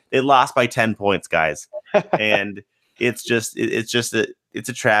upset. They lost by 10 points, guys. And it's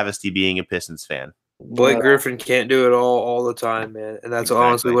a travesty being a Pistons fan. Blake Griffin can't do it all the time, man. And that's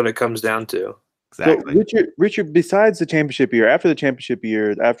honestly what it comes down to. Exactly. So Richard, besides the championship year, after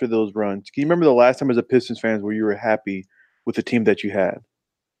those runs, can you remember the last time as a Pistons fan where you were happy with the team that you had?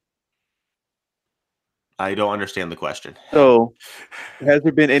 I don't understand the question. So, has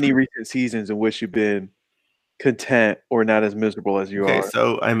there been any recent seasons in which you've been content or not as miserable as you are? Okay,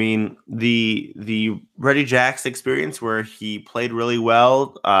 so I mean the Reggie Jackson experience where he played really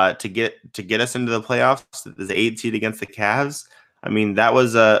well to get us into the playoffs as the 8th seed against the Cavs. I mean, that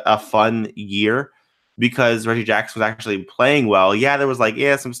was a fun year because Reggie Jackson was actually playing well. Yeah, there was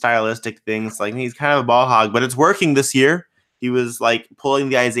some stylistic things, like he's kind of a ball hog, but it's working this year. He was like pulling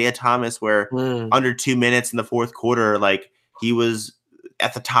the Isaiah Thomas where under 2 minutes in the fourth quarter, like he was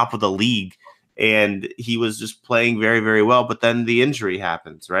at the top of the league and he was just playing very, very well. But then the injury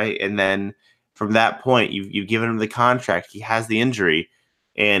happens, right? And then from that point, you've given him the contract. He has the injury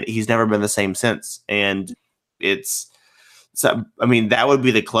and he's never been the same since. And that would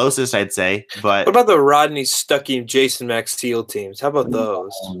be the closest I'd say. But what about the Rodney Stuckey, Jason Maxiell teams? How about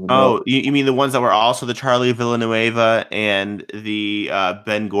those? Oh, you mean the ones that were also the Charlie Villanueva and the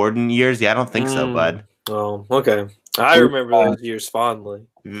Ben Gordon years? Yeah, I don't think so, bud. Oh, okay. I remember those years fondly.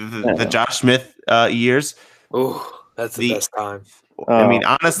 The Josh Smith years. Oh, that's the best time. I mean,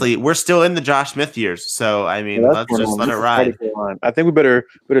 honestly, we're still in the Josh Smith years, so I mean, let's just let it ride. I think we better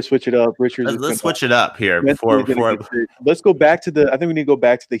switch it up. Richards, let's switch it up here before. Let's go back to the. I think we need to go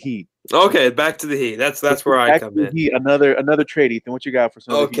back to the Heat. Okay, back to the Heat. That's where I come in. Heat, another trade, Ethan. What you got for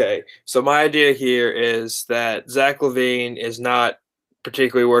some? Okay, so my idea here is that Zach LaVine is not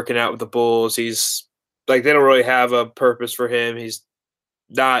particularly working out with the Bulls. He's like, they don't really have a purpose for him. He's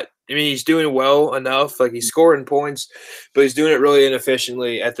not. I mean, he's doing well enough. Like, he's scoring points, but he's doing it really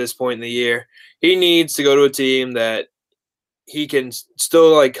inefficiently at this point in the year. He needs to go to a team that he can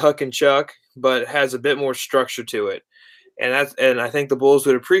still like huck and chuck, but has a bit more structure to it. And I think the Bulls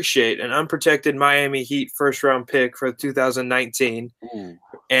would appreciate an unprotected Miami Heat first-round pick for 2019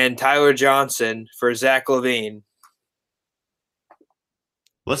 and Tyler Johnson for Zach LaVine.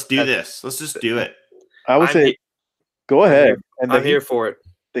 Let's do this. Let's just do it. I would say go ahead. I'm here for it.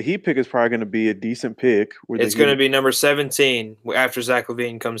 The Heat pick is probably going to be a decent pick. It's going to be number 17 after Zach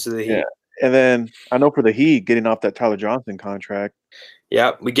LaVine comes to the Heat. Yeah. And then I know for the Heat, getting off that Tyler Johnson contract.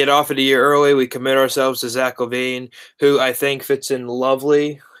 Yeah, we get off it a year early. We commit ourselves to Zach LaVine, who I think fits in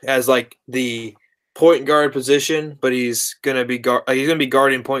lovely as like the point guard position, but he's gonna be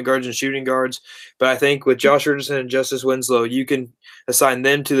guarding point guards and shooting guards. But I think with Josh Richardson and Justice Winslow, you can assign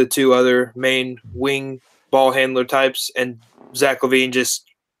them to the two other main wing ball handler types, and Zach LaVine just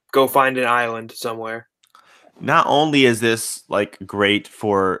go find an island somewhere. Not only is this like great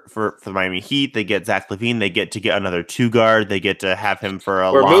for the Miami Heat, they get Zach LaVine, they get to get another 2-guard, they get to have him for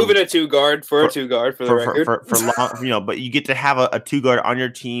a. We're moving a 2-guard for a 2-guard for the record. For long, but you get to have a 2-guard on your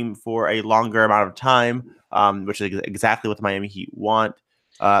team for a longer amount of time, which is exactly what the Miami Heat want.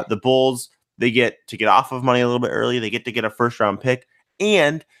 The Bulls, they get to get off of money a little bit early, they get to get a first-round pick,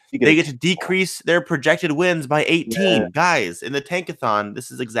 and they get to decrease their projected wins by 18. Yeah. Guys, in the Tankathon, this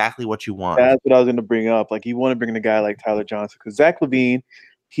is exactly what you want. That's what I was going to bring up. Like, you want to bring in a guy like Tyler Johnson because Zach LaVine,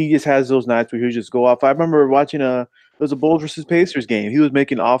 he just has those nights where he'll just go off. I remember watching there was a Bulls versus Pacers game. He was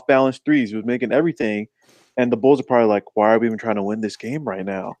making off-balance threes. He was making everything. And the Bulls are probably like, why are we even trying to win this game right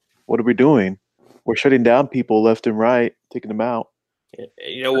now? What are we doing? We're shutting down people left and right, taking them out.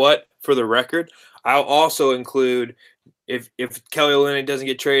 You know what? For the record, I'll also include – If Kelly Olynyk doesn't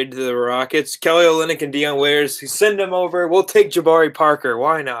get traded to the Rockets, Kelly Olynyk and Dion Waiters, send them over. We'll take Jabari Parker.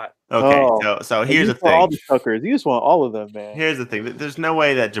 Why not? Okay, so here's the thing. All the Tuckers. You just want all of them, man. Here's the thing. There's no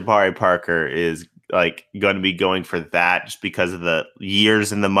way that Jabari Parker is like going to be going for that just because of the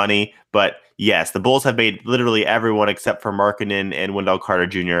years and the money. But yes, the Bulls have made literally everyone except for Markkanen and Wendell Carter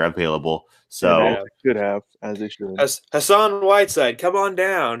Jr. available. So they should have, as they should. Hassan Whiteside, come on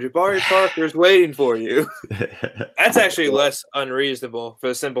down. Jabari Parker's waiting for you. That's actually less unreasonable for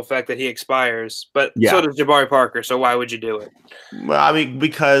the simple fact that he expires. But so does Jabari Parker. So why would you do it? Well, I mean,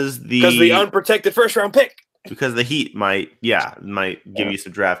 because the unprotected first round pick. Because the Heat might give you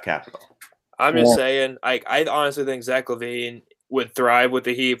some draft capital. I'm just saying, I honestly think Zach LaVine would thrive with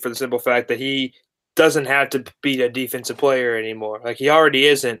the Heat for the simple fact that he doesn't have to be a defensive player anymore. Like, he already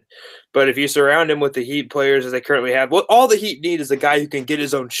isn't. But if you surround him with the Heat players as they currently have, all the Heat need is a guy who can get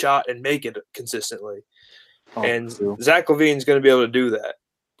his own shot and make it consistently. And Zach LaVine's going to be able to do that.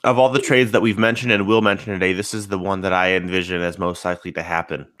 Of all the trades that we've mentioned and will mention today, this is the one that I envision as most likely to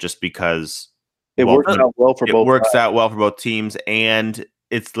happen, just because it works out well for both teams, and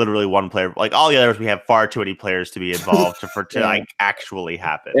it's literally one player. Like all the others, we have far too many players to be involved to actually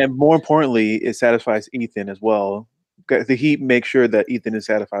happen. And more importantly, it satisfies Ethan as well. The Heat make sure that Ethan is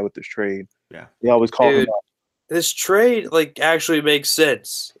satisfied with this trade. Yeah, they always call him up. This trade actually makes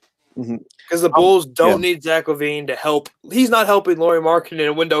sense because the Bulls don't need Zach LaVine to help. He's not helping Lauri Markkanen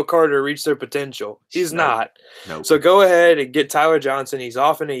and Wendell Carter reach their potential. He's not. Nope. So go ahead and get Tyler Johnson. He's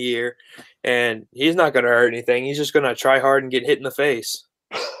off in a year, and he's not going to hurt anything. He's just going to try hard and get hit in the face.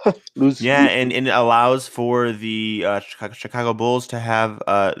 And it allows for the Chicago Bulls to have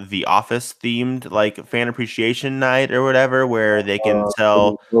the Office themed like fan appreciation night or whatever, where they can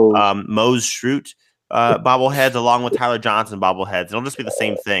sell Mose Schrute bobbleheads along with Tyler Johnson bobbleheads. It'll just be the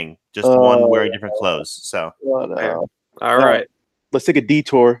same thing, just one wearing different clothes. So all right, let's take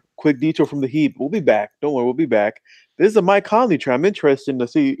a quick detour from the Heat. We'll be back. Don't worry, we'll be back. This is a Mike Conley trade. I'm interested to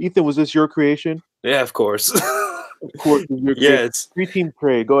see. Ethan, was this your creation? Yeah, of course. Of course, it's 3-team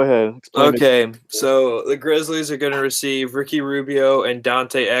trade. Go ahead. Okay, so the Grizzlies are going to receive Ricky Rubio and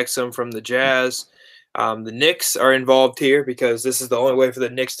Dante Exum from the Jazz. The Knicks are involved here because this is the only way for the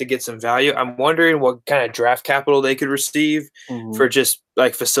Knicks to get some value. I'm wondering what kind of draft capital they could receive for just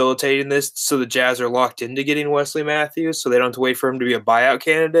like facilitating this, so the Jazz are locked into getting Wesley Matthews, so they don't have to wait for him to be a buyout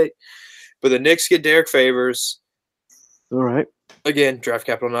candidate. But the Knicks get Derek Favors. All right. Again, draft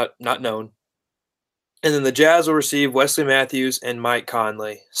capital not known. And then the Jazz will receive Wesley Matthews and Mike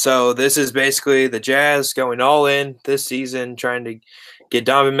Conley. So this is basically the Jazz going all in this season, trying to get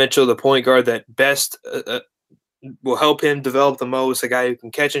Donovan Mitchell, the point guard that best will help him develop the most, a guy who can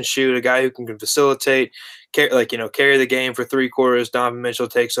catch and shoot, a guy who can facilitate, carry the game for 3/4. Donovan Mitchell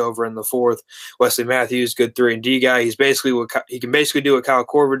takes over in the fourth. Wesley Matthews, good 3-and-D guy. He can basically do what Kyle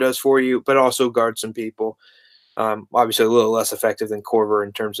Korver does for you, but also guard some people. Obviously, a little less effective than Korver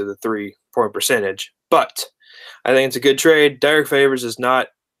in terms of the 3-point percentage. But I think it's a good trade. Derek Favors is not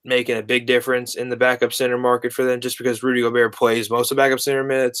making a big difference in the backup center market for them just because Rudy Gobert plays most of backup center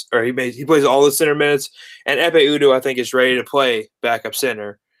minutes, or he plays all the center minutes. And Epe Udoh, I think, is ready to play backup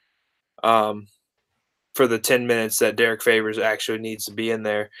center for the 10 minutes that Derek Favors actually needs to be in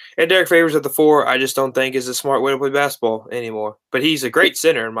there. And Derek Favors at the 4, I just don't think is a smart way to play basketball anymore. But he's a great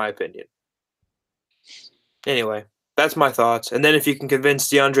center, in my opinion. Anyway, that's my thoughts. And then if you can convince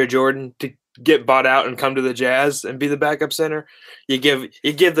DeAndre Jordan to get bought out and come to the Jazz and be the backup center, you give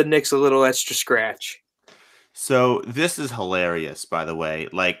the Knicks a little extra scratch. So this is hilarious, by the way.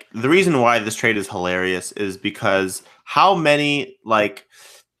 Like, the reason why this trade is hilarious is because how many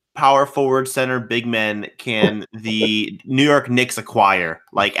power forward, center, big men can the New York Knicks acquire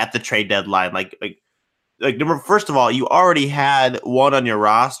at the trade deadline? First of all, you already had one on your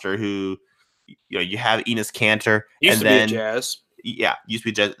roster who you have Enes Kanter, Used to be a Jazz. Yeah, used to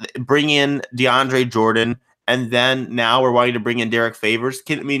be Jazz. Bring in DeAndre Jordan, and then now we're wanting to bring in Derek Favors.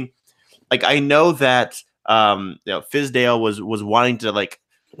 I know that Fizdale was wanting to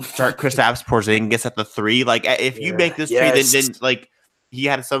start Kristaps Porzingis at the 3. If you make this trade, then he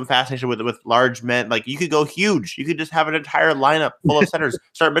had some fascination with large men. You could go huge. You could just have an entire lineup full of centers.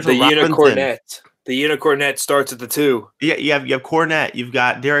 Start Mitchell Robinson. The Unicornet starts at the 2. Yeah, you have Cornette. You've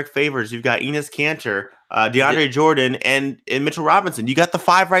got Derek Favors. You've got Enes Kanter, DeAndre Jordan, and Mitchell Robinson. You got the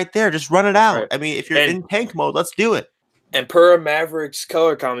 5 right there. Just run it out. Right. I mean, if you're in tank mode, let's do it. And per a Mavericks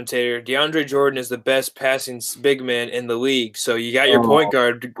color commentator, DeAndre Jordan is the best passing big man in the league. So you got your point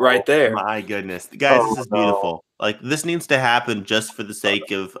guard right there. My goodness. Guys, this is beautiful. This needs to happen just for the sake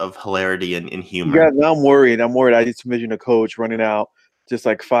of hilarity and humor. Yeah, now I'm worried. I just imagine a coach running out just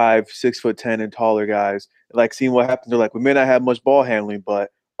 5, 6'10" and taller guys. Seeing what happens. They're like, we may not have much ball handling,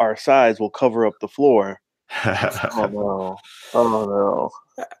 but our size will cover up the floor. Oh no. Oh,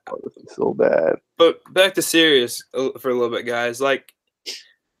 this is so bad. But back to serious for a little bit, guys.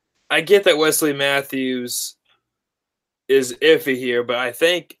 I get that Wesley Matthews is iffy here, but I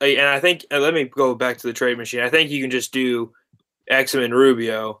think let me go back to the trade machine. I think you can just do Exum and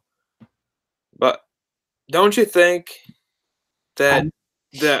Rubio. But don't you think that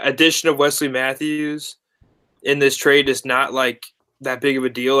the addition of Wesley Matthews in this trade is not that big of a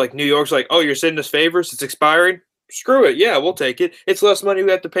deal? New York's oh, you're sending us Favors, it's expiring? Screw it. Yeah, we'll take it. It's less money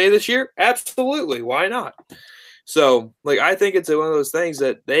we have to pay this year? Absolutely. Why not? So, I think it's one of those things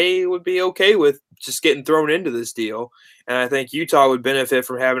that they would be okay with just getting thrown into this deal. And I think Utah would benefit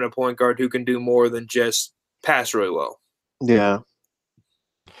from having a point guard who can do more than just pass really well. Yeah.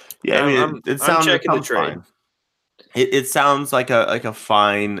 Yeah, it sounds I'm checking the trade. Fine. It sounds like a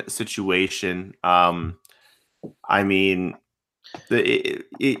fine situation. Let me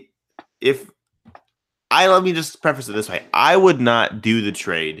just preface it this way. I would not do the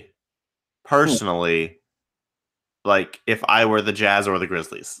trade personally, if I were the Jazz or the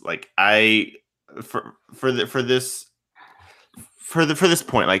Grizzlies. For this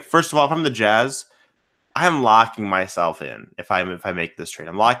point, first of all, if I'm the Jazz, I'm locking myself in. If I make this trade,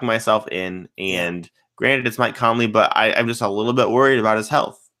 I'm locking myself in. And granted, it's Mike Conley, but I'm just a little bit worried about his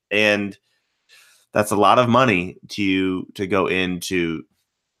health, and that's a lot of money to go into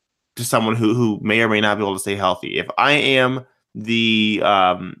to someone who may or may not be able to stay healthy. If I am the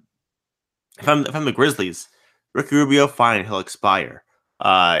if I'm the Grizzlies, Ricky Rubio, fine, he'll expire.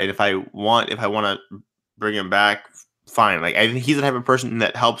 And if I want to bring him back, fine. I think he's the type of person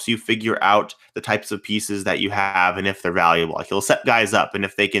that helps you figure out the types of pieces that you have and if they're valuable. He'll set guys up, and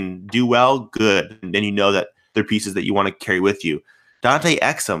if they can do well, good. And then you know that they're pieces that you want to carry with you. Dante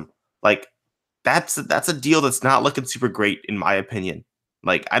Exum, that's a deal that's not looking super great in my opinion.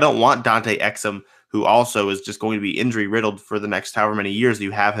 I don't want Dante Exum, who also is just going to be injury riddled for the next however many years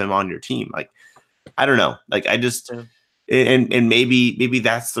you have him on your team. I don't know. I just and maybe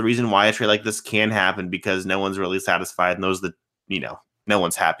that's the reason why a trade like this can happen, because no one's really satisfied and knows that no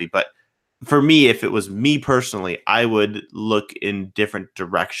one's happy. But for me, if it was me personally, I would look in different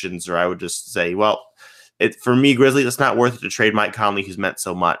directions, or I would just say, well, for me, Grizzlies, it's not worth it to trade Mike Conley, who's meant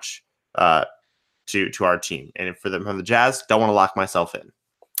so much to our team. And for the Jazz, don't want to lock myself in.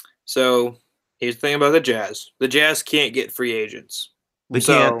 So here's the thing about the Jazz. The Jazz can't get free agents. They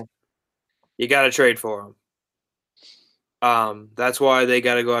can't. you got to trade for him. That's why they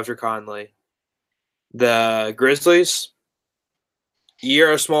got to go after Conley. The Grizzlies,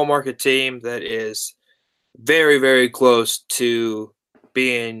 you're a small market team that is very, very close to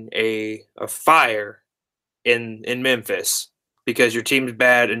being a fire in Memphis because your team's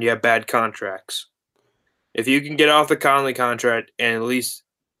bad and you have bad contracts. If you can get off the Conley contract and at least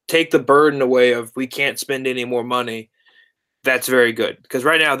take the burden away of we can't spend any more money, that's very good. Because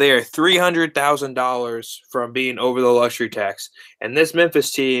right now they are $300,000 from being over the luxury tax. And this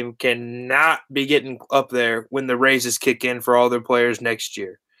Memphis team cannot be getting up there when the raises kick in for all their players next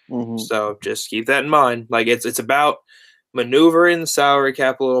year. Mm-hmm. So just keep that in mind. Like it's about maneuvering the salary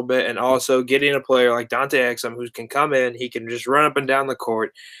cap a little bit and also getting a player like Dante Exum who can come in, he can just run up and down the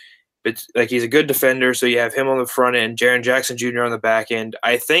court. But like he's a good defender, so you have him on the front end, Jaren Jackson Jr. on the back end.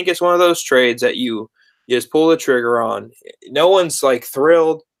 I think it's one of those trades that you just pull the trigger on. No one's like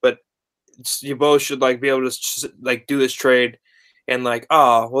thrilled, but you both should like be able to like do this trade and like,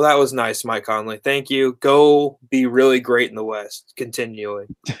 oh, well, that was nice, Mike Conley. Thank you. Go be really great in the West. Continuing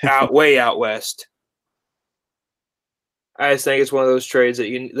way out west. I just think it's one of those trades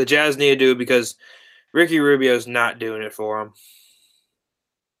that the Jazz need to do because Ricky Rubio's not doing it for them.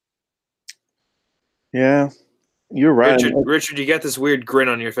 Yeah, you're right. Richard, you got this weird grin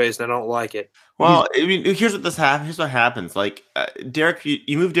on your face, and I don't like it. Well, I mean, here's what happens. Like, Derek,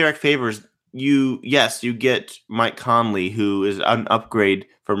 you move Derek Favors. You get Mike Conley, who is an upgrade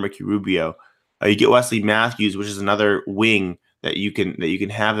from Ricky Rubio. You get Wesley Matthews, which is another wing that you can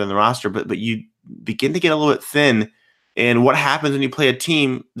have on the roster. But you begin to get a little bit thin. And what happens when you play a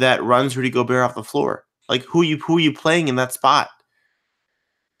team that runs Rudy Gobert off the floor? Like, who are you playing in that spot?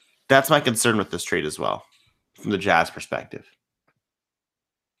 That's my concern with this trade as well, from the Jazz perspective.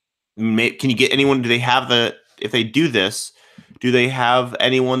 Can you get anyone? If they do this, do they have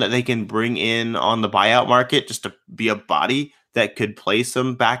anyone that they can bring in on the buyout market just to be a body that could play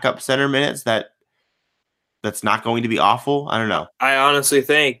some backup center minutes that's not going to be awful? I don't know. I honestly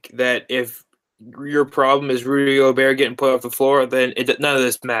think that if your problem is Rudy Gobert getting put off the floor, then none of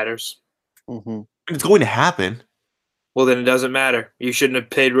this matters. Mm-hmm. It's going to happen. Well, then it doesn't matter. You shouldn't have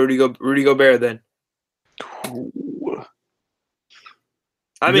paid Rudy Gobert then.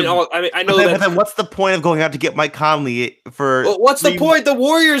 I know that. Then what's the point of going out to get Mike Conley for? Well, what's the point? The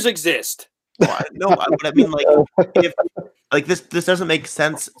Warriors exist. Well, no, but I mean, like this doesn't make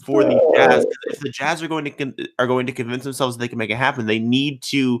sense for the Jazz. If the Jazz are going to convince themselves they can make it happen, they need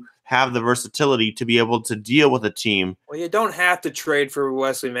to have the versatility to be able to deal with a team. Well, you don't have to trade for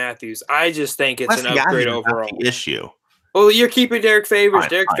Wesley Matthews. I just think it's an upgrade overall. Not the issue. Well, you're keeping Derek Favors.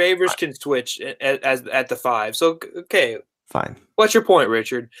 Derek Favors can switch at the 5. So, okay. Fine. What's your point,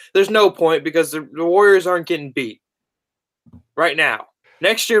 Richard? There's no point because the Warriors aren't getting beat right now.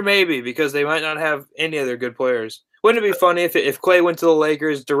 Next year, maybe, because they might not have any other good players. Wouldn't it be funny if Clay went to the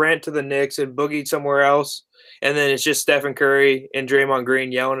Lakers, Durant to the Knicks, and Boogie somewhere else, and then it's just Stephen Curry and Draymond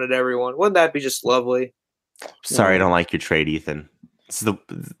Green yelling at everyone? Wouldn't that be just lovely? Sorry, I don't like your trade, Ethan. It's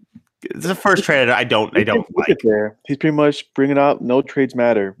the first trade I don't like. There. He's pretty much bringing up no trades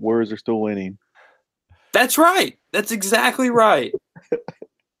matter. Warriors are still winning. That's right. That's exactly right.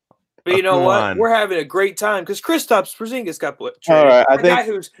 But you know what? We're having a great time because Kristaps Porzingis got traded. All right, a guy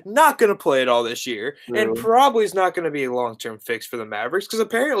who's not going to play it all this year and probably is not going to be a long-term fix for the Mavericks because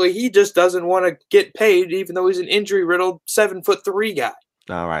apparently he just doesn't want to get paid even though he's an injury-riddled 7'3" guy.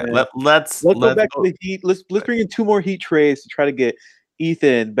 All right, let's go back to the Heat. Let's bring in 2 more Heat trades to try to get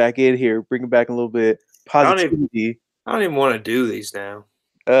Ethan back in here, bring him back a little bit positivity. I don't even want to do these now.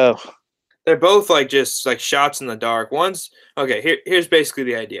 Oh. They're both just shots in the dark. Here's basically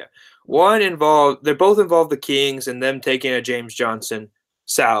the idea. They both involve the Kings and them taking a James Johnson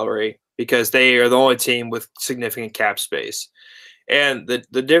salary because they are the only team with significant cap space. And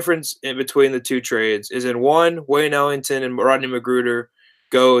the difference in between the two trades is in one, Wayne Ellington and Rodney McGruder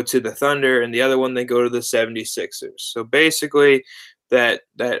go to the Thunder, and the other one they go to the 76ers. So basically, that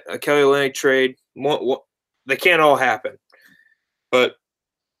Kelly Olynyk trade, they can't all happen. But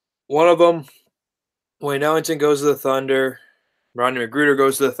one of them, Wayne Ellington goes to the Thunder, Rodney McGruder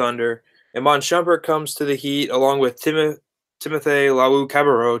goes to the Thunder, and Mon Shumpert comes to the Heat along with Timothé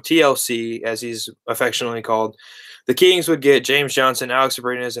Laou-Cabarrot, TLC, as he's affectionately called. The Kings would get James Johnson, Alex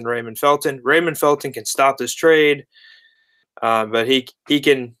Abrines, and Raymond Felton. Raymond Felton can stop this trade, but he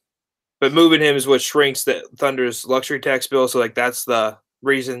can. But moving him is what shrinks the Thunder's luxury tax bill. So that's the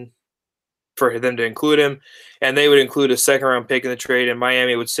reason for them to include him, and they would include a 2nd-round pick in the trade, and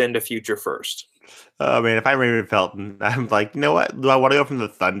Miami would send a future first. Oh man, if I'm Raymond Felton, I'm like, you know what? Do I want to go from the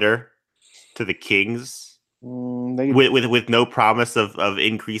Thunder to the Kings with no promise of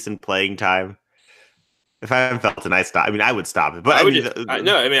increase in playing time. If I'm Felton, I would stop it. But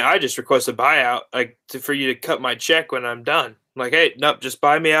I just request a buyout, like for you to cut my check when I'm done. Like, hey, nope, just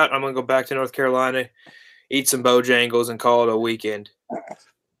buy me out. I'm gonna go back to North Carolina, eat some Bojangles, and call it a weekend.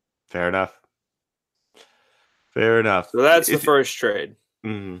 Fair enough. So that's the first trade.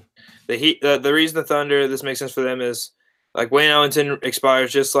 Mm-hmm. The reason the Thunder, this makes sense for them, is like Wayne Ellington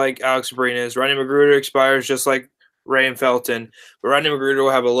expires just like Alex Abrines. Rodney McGruder expires just like Ray and Felton. But Rodney McGruder will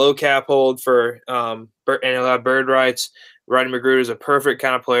have a low cap hold and he'll have bird rights. Rodney McGruder is a perfect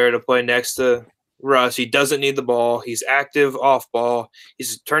kind of player to play next to Russ. He doesn't need the ball. He's active off ball.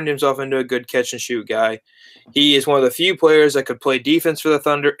 He's turned himself into a good catch and shoot guy. He is one of the few players that could play defense for the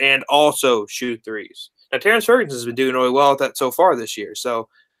Thunder and also shoot threes. Now, Terrence Ferguson has been doing really well at that so far this year, so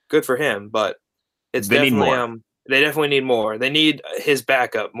good for him. But they definitely need more. They need his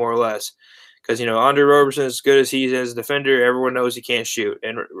backup more or less, because Andre Roberson, as good as he is as a defender, everyone knows he can't shoot.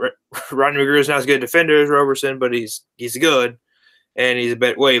 And Rodney McGruder is not as good a defender as Roberson, but he's good, and he's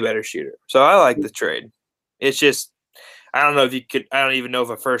a way better shooter. So I like the trade. It's just I don't know if you could. I don't even know if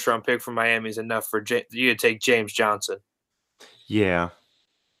a first-round pick from Miami is enough for you to take James Johnson. Yeah,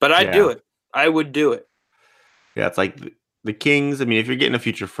 but I'd do it. I would do it. Yeah, it's like the Kings. I mean, if you're getting a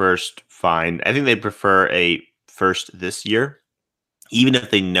future first, fine. I think they'd prefer a first this year, even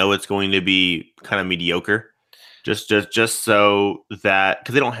if they know it's going to be kind of mediocre, just so that,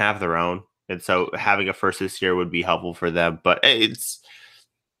 because they don't have their own, and so having a first this year would be helpful for them. But it's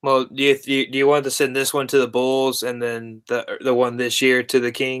do you want to send this one to the Bulls and then the one this year to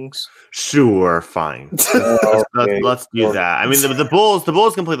the Kings? Sure, fine. Let's do that. I mean, the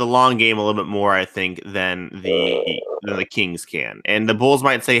Bulls can play the long game a little bit more, I think, than the Kings can. And the Bulls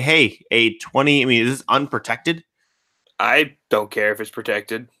might say, "Hey, a 20. I mean, is this unprotected?" I don't care if it's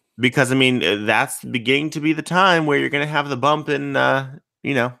protected, because I mean that's beginning to be the time where you're going to have the bump in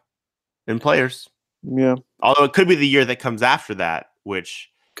in players. Yeah. Although it could be the year that comes after that, which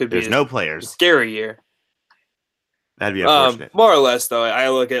there's no players. Scary year. That'd be unfortunate. More or less, though, I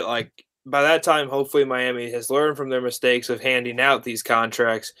look at like by that time, hopefully Miami has learned from their mistakes of handing out these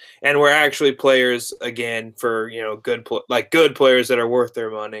contracts, and we're actually players again for good players that are worth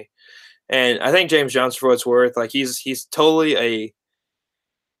their money. And I think James Johnson, for what's worth, like he's totally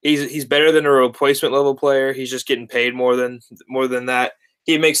he's better than a replacement level player. He's just getting paid more than that.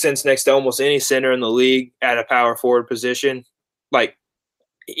 He makes sense next to almost any center in the league at a power forward position. Like,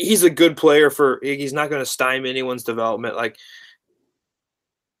 he's a good player he's not going to stymie anyone's development. Like,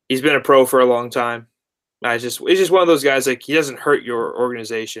 he's been a pro for a long time. It's just one of those guys, like, he doesn't hurt your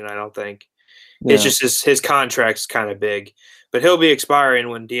organization, I don't think. Yeah. It's just his contract's kind of big. But he'll be expiring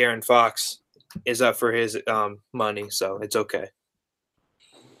when De'Aaron Fox is up for his money, so it's okay.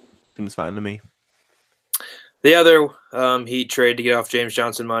 Seems fine to me. The other Heat trade to get off James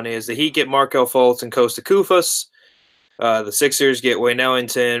Johnson money is the Heat get Markelle Fultz and Kosta Koufos. The Sixers get Wayne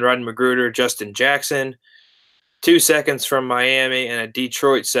Ellington, Rodney McGruder, Justin Jackson. 2 seconds from Miami and a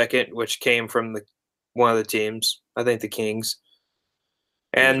Detroit second, which came from one of the teams, I think the Kings.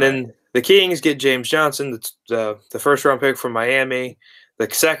 And then the Kings get James Johnson, the first-round pick from Miami. The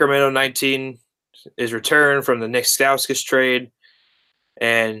Sacramento 19 is returned from the Nick Stauskas trade.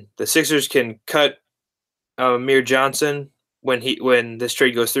 And the Sixers can cut Amir Johnson when this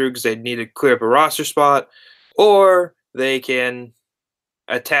trade goes through because they need to clear up a roster spot. Or they can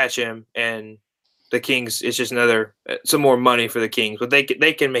attach him, and the Kings, it's just some more money for the Kings. But they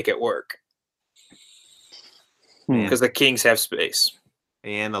can make it work because the Kings have space.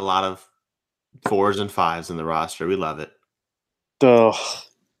 And a lot of 4s and 5s in the roster. We love it. Ugh.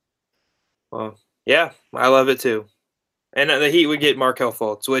 Well, yeah, I love it too. And the Heat would get Markelle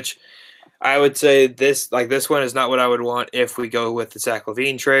Fultz, which I would say this one is not what I would want if we go with the Zach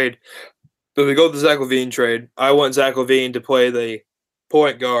LaVine trade. But if we go with the Zach LaVine trade, I want Zach LaVine to play the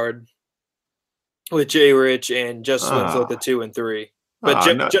point guard with Jay Rich and Justice Winslow at the 2 and 3. But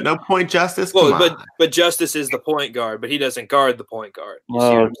no point Justice. But Justice is the point guard, but he doesn't guard the point guard. You see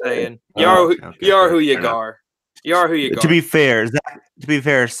what I'm saying? You are who you guard. You are who you guard. To be fair,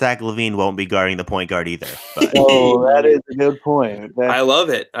 Zach LaVine won't be guarding the point guard either. But. Oh, that is a good point. I love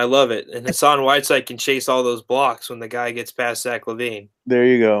it. And Hassan Whiteside can chase all those blocks when the guy gets past Zach LaVine. There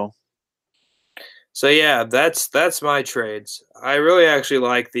you go. So yeah, that's my trades. I really actually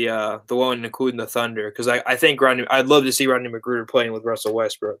like the one including the Thunder because I think I'd love to see Rodney McGruder playing with Russell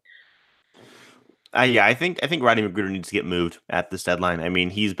Westbrook. Yeah, I think Rodney McGruder needs to get moved at this deadline. I mean,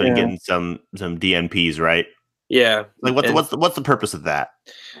 he's been getting some DNPs, right? Yeah. Like what's the purpose of that?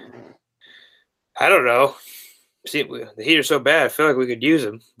 I don't know. See, the Heat are so bad. I feel like we could use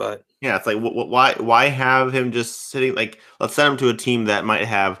him, but Yeah, it's like why have him just sitting? Like, let's send him to a team that might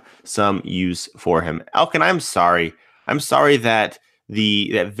have some use for him. Elkin, I'm sorry. I'm sorry that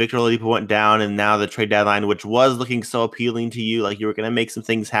that Victor Oladipo went down, and now the trade deadline, which was looking so appealing to you, like you were going to make some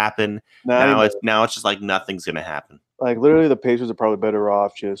things happen. Not Now even, it's just like nothing's going to happen. like literally, the Pacers are probably better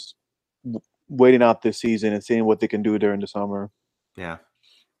off just waiting out this season and seeing what they can do during the summer. Yeah,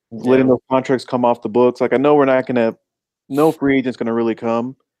 Letting those contracts come off the books. Like I know we're not gonna, no free agent's gonna really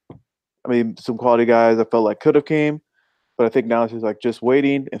come. I mean, some quality guys I felt like could have came, but I think now it's just like just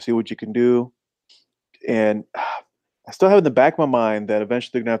waiting and see what you can do. And I still have in the back of my mind that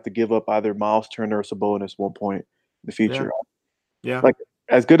eventually they're gonna have to give up either Miles Turner or Sabonis at one point in the future. yeah. Like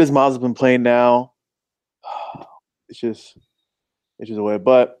as good as Miles has been playing now, it's just a way.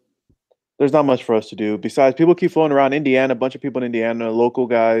 But there's not much for us to do. Besides, people keep floating around Indiana. A bunch of people in Indiana, local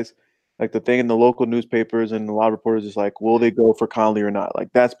guys, like the thing in the local newspapers and a lot of reporters is like, will they go for Conley or not? Like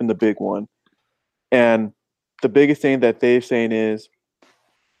that's been the big one. And the biggest thing that they're saying is,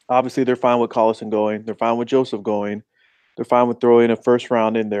 obviously they're fine with Collison going. They're fine with Joseph going. They're fine with throwing a first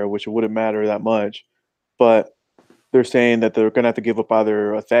round in there, which it wouldn't matter that much. But they're saying that they're going to have to give up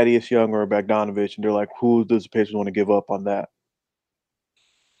either a Thaddeus Young or a Bogdanovich, and they're like, who does the Pacers want to give up on that?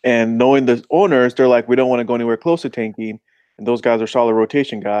 And knowing the owners, they're like, we don't want to go anywhere close to tanking, and those guys are solid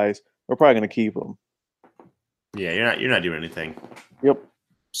rotation guys. We're probably going to keep them. Yeah, you're not doing anything. Yep.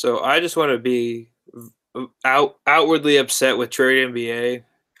 So I just want to be outwardly upset with trade NBA,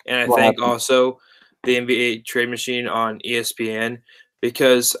 and I think also the NBA trade machine on ESPN,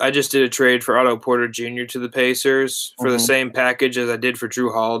 because I just did a trade for Otto Porter Jr. to the Pacers for the same package as I did for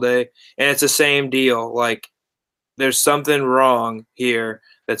Drew Holiday, and it's the same deal. Like, there's something wrong here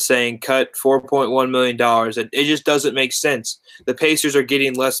that's saying cut $4.1 million, and it just doesn't make sense. The Pacers are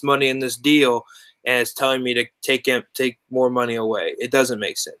getting less money in this deal, and it's telling me to take more money away. It doesn't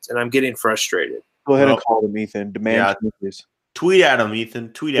make sense, and I'm getting frustrated. Go ahead and call them, Ethan. Demand changes. Tweet at him,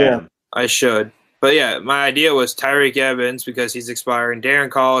 Ethan. Tweet at him. I should. But yeah, my idea was Tyreke Evans because he's expiring, Darren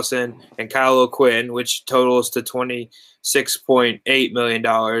Collison, and Kyle O'Quinn, which totals to $26.8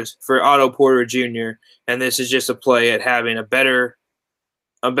 million for Otto Porter Jr. And this is just a play at having a better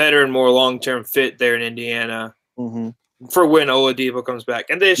and more long-term fit there in Indiana for when Oladipo comes back.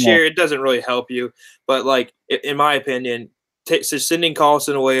 And this year, it doesn't really help you. But, like, in my opinion, so sending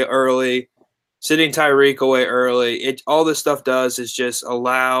Collison away early, sending Tyreke away early, all this stuff does is just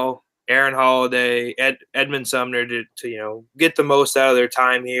allow Aaron Holiday, Edmund Sumner to get the most out of their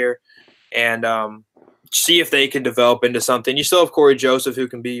time here and see if they can develop into something. You still have Corey Joseph, who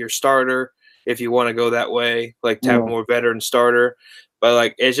can be your starter if you want to go that way, like to have a more veteran starter. But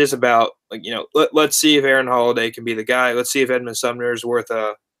like it's just about let's see if Aaron Holiday can be the guy. Let's see if Edmund Sumner is worth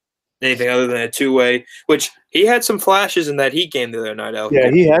anything other than a two-way, which he had some flashes in that Heat game the other night. Yeah,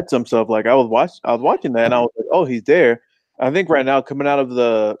 he had some stuff. Like I was watching that and I was like, oh, he's there. I think right now coming out of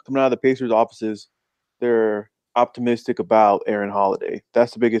the Pacers offices, they're optimistic about Aaron Holiday.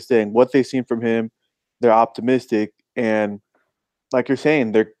 That's the biggest thing. What they've seen from him, they're optimistic, and like you're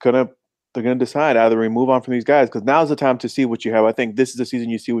saying, they're gonna decide either we move on from these guys because now's the time to see what you have. I think this is the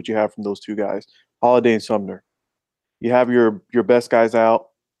season you see what you have from those two guys, Holiday and Sumner. You have your best guys out,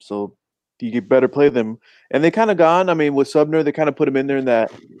 so you better play them. And they kind of gone. I mean, with Sumner, they kind of put him in there in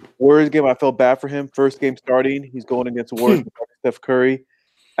that Warriors game. I felt bad for him. First game starting, he's going against the Warriors with Steph Curry.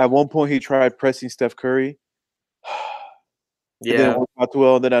 At one point, he tried pressing Steph Curry. It didn't work out too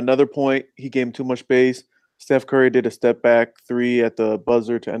well. And then at another point, he gave him too much space. Steph Curry did a step back three at the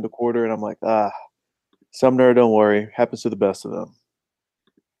buzzer to end the quarter, and I'm like, Sumner, don't worry. Happens to the best of them.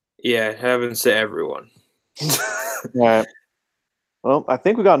 Yeah, it happens to everyone. Right. Well, I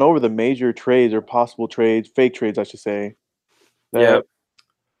think we've gotten over the major trades or possible trades, fake trades, I should say. Yeah.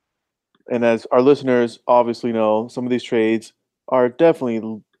 And as our listeners obviously know, some of these trades are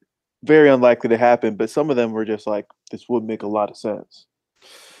definitely very unlikely to happen, but some of them were just like, this would make a lot of sense.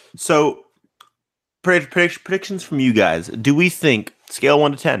 So, predictions from you guys. Do we think, scale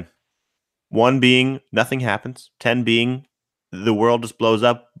 1 to 10, 1 being nothing happens, 10 being the world just blows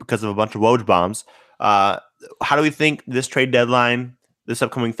up because of a bunch of Woj bombs, how do we think this trade deadline this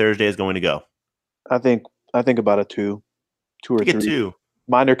upcoming Thursday is going to go? I think about a 2 or 3. 2.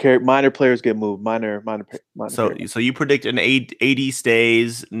 Minor players get moved. Minor. So you predict an AD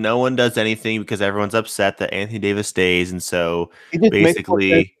stays. No one does anything because everyone's upset that Anthony Davis stays, and so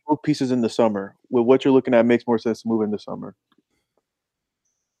basically move pieces in the summer. With what you're looking at, makes more sense to move in the summer.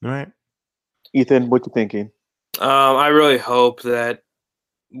 All right, Ethan, what you thinking? I really hope that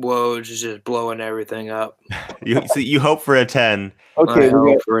Woj is just blowing everything up. You hope for a 10. Okay, I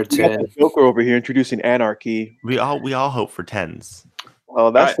hope for a we got 10. the Joker over here introducing anarchy. We all hope for 10s.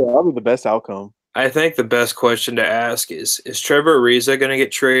 Oh, that's probably the best outcome. I think the best question to ask is Trevor Ariza going to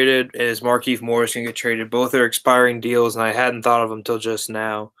get traded? And is Markieff Morris going to get traded? Both are expiring deals, and I hadn't thought of them until just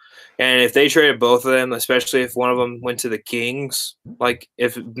now. And if they traded both of them, especially if one of them went to the Kings, like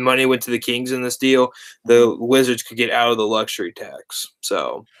if money went to the Kings in this deal, the Wizards could get out of the luxury tax.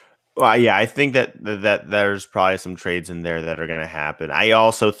 So, well, yeah, I think that there's probably some trades in there that are going to happen. I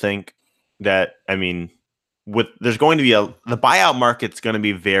also think that, I mean, there's going to be the buyout market's going to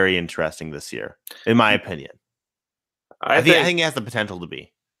be very interesting this year, in my opinion. I think it has the potential to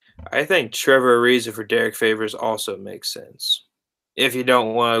be. I think Trevor Ariza for Derek Favors also makes sense. If you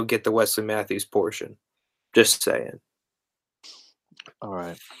don't want to get the Wesley Matthews portion, just saying. All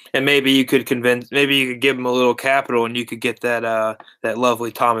right. And maybe you could give him a little capital, and you could get that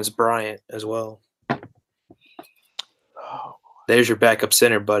lovely Thomas Bryant as well. There's your backup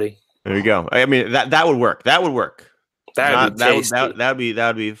center, buddy. There you go. I mean, that would work. That would work. That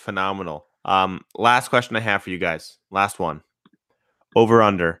would be phenomenal. Last question I have for you guys. Last one. Over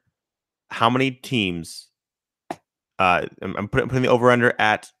under. How many teams? I'm putting the over under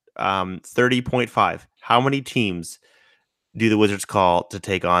at 30.5. How many teams do the Wizards call to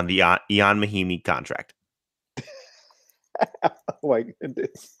take on the Ian Mahinmi contract? Oh my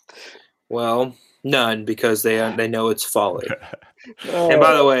goodness. Well, none, because they know it's folly. And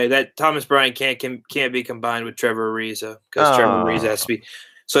by the way, that Thomas Bryant can't be combined with Trevor Ariza, because Trevor Ariza has to be.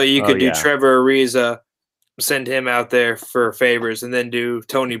 So you could do Trevor Ariza, send him out there for Favors, and then do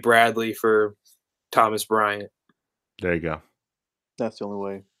Tony Bradley for Thomas Bryant. There you go. That's the only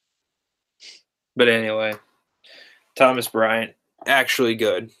way. But anyway, Thomas Bryant, actually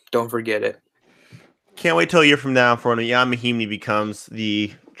good. Don't forget it. Can't wait till a year from now for when Ian Mahinmi becomes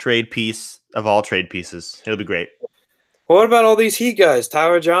the trade piece of all trade pieces. It'll be great. What about all these Heat guys?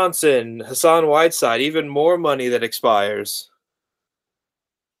 Tyler Johnson, Hassan Whiteside, even more money that expires.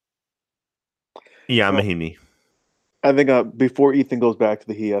 Ian Mahinmi. I think before Ethan goes back to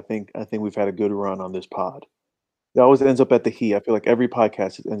the Heat, I think we've had a good run on this pod. It always ends up at the Heat. I feel like every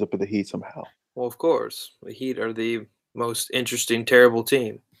podcast ends up at the Heat somehow. Well, of course. The Heat are the most interesting, terrible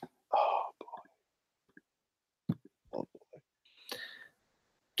team. Oh, boy.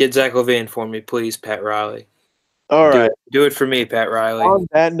 Get Zach LaVine for me, please, Pat Riley. All right. Do it for me, Pat Riley. On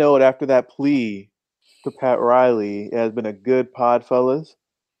that note, after that plea to Pat Riley, it has been a good pod, fellas.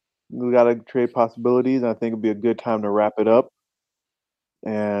 We got to trade possibilities, and I think it'll be a good time to wrap it up.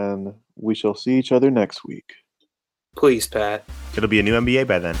 And we shall see each other next week. Please, Pat. It'll be a new NBA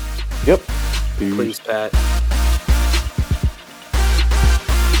by then. Yep. Please, Pat.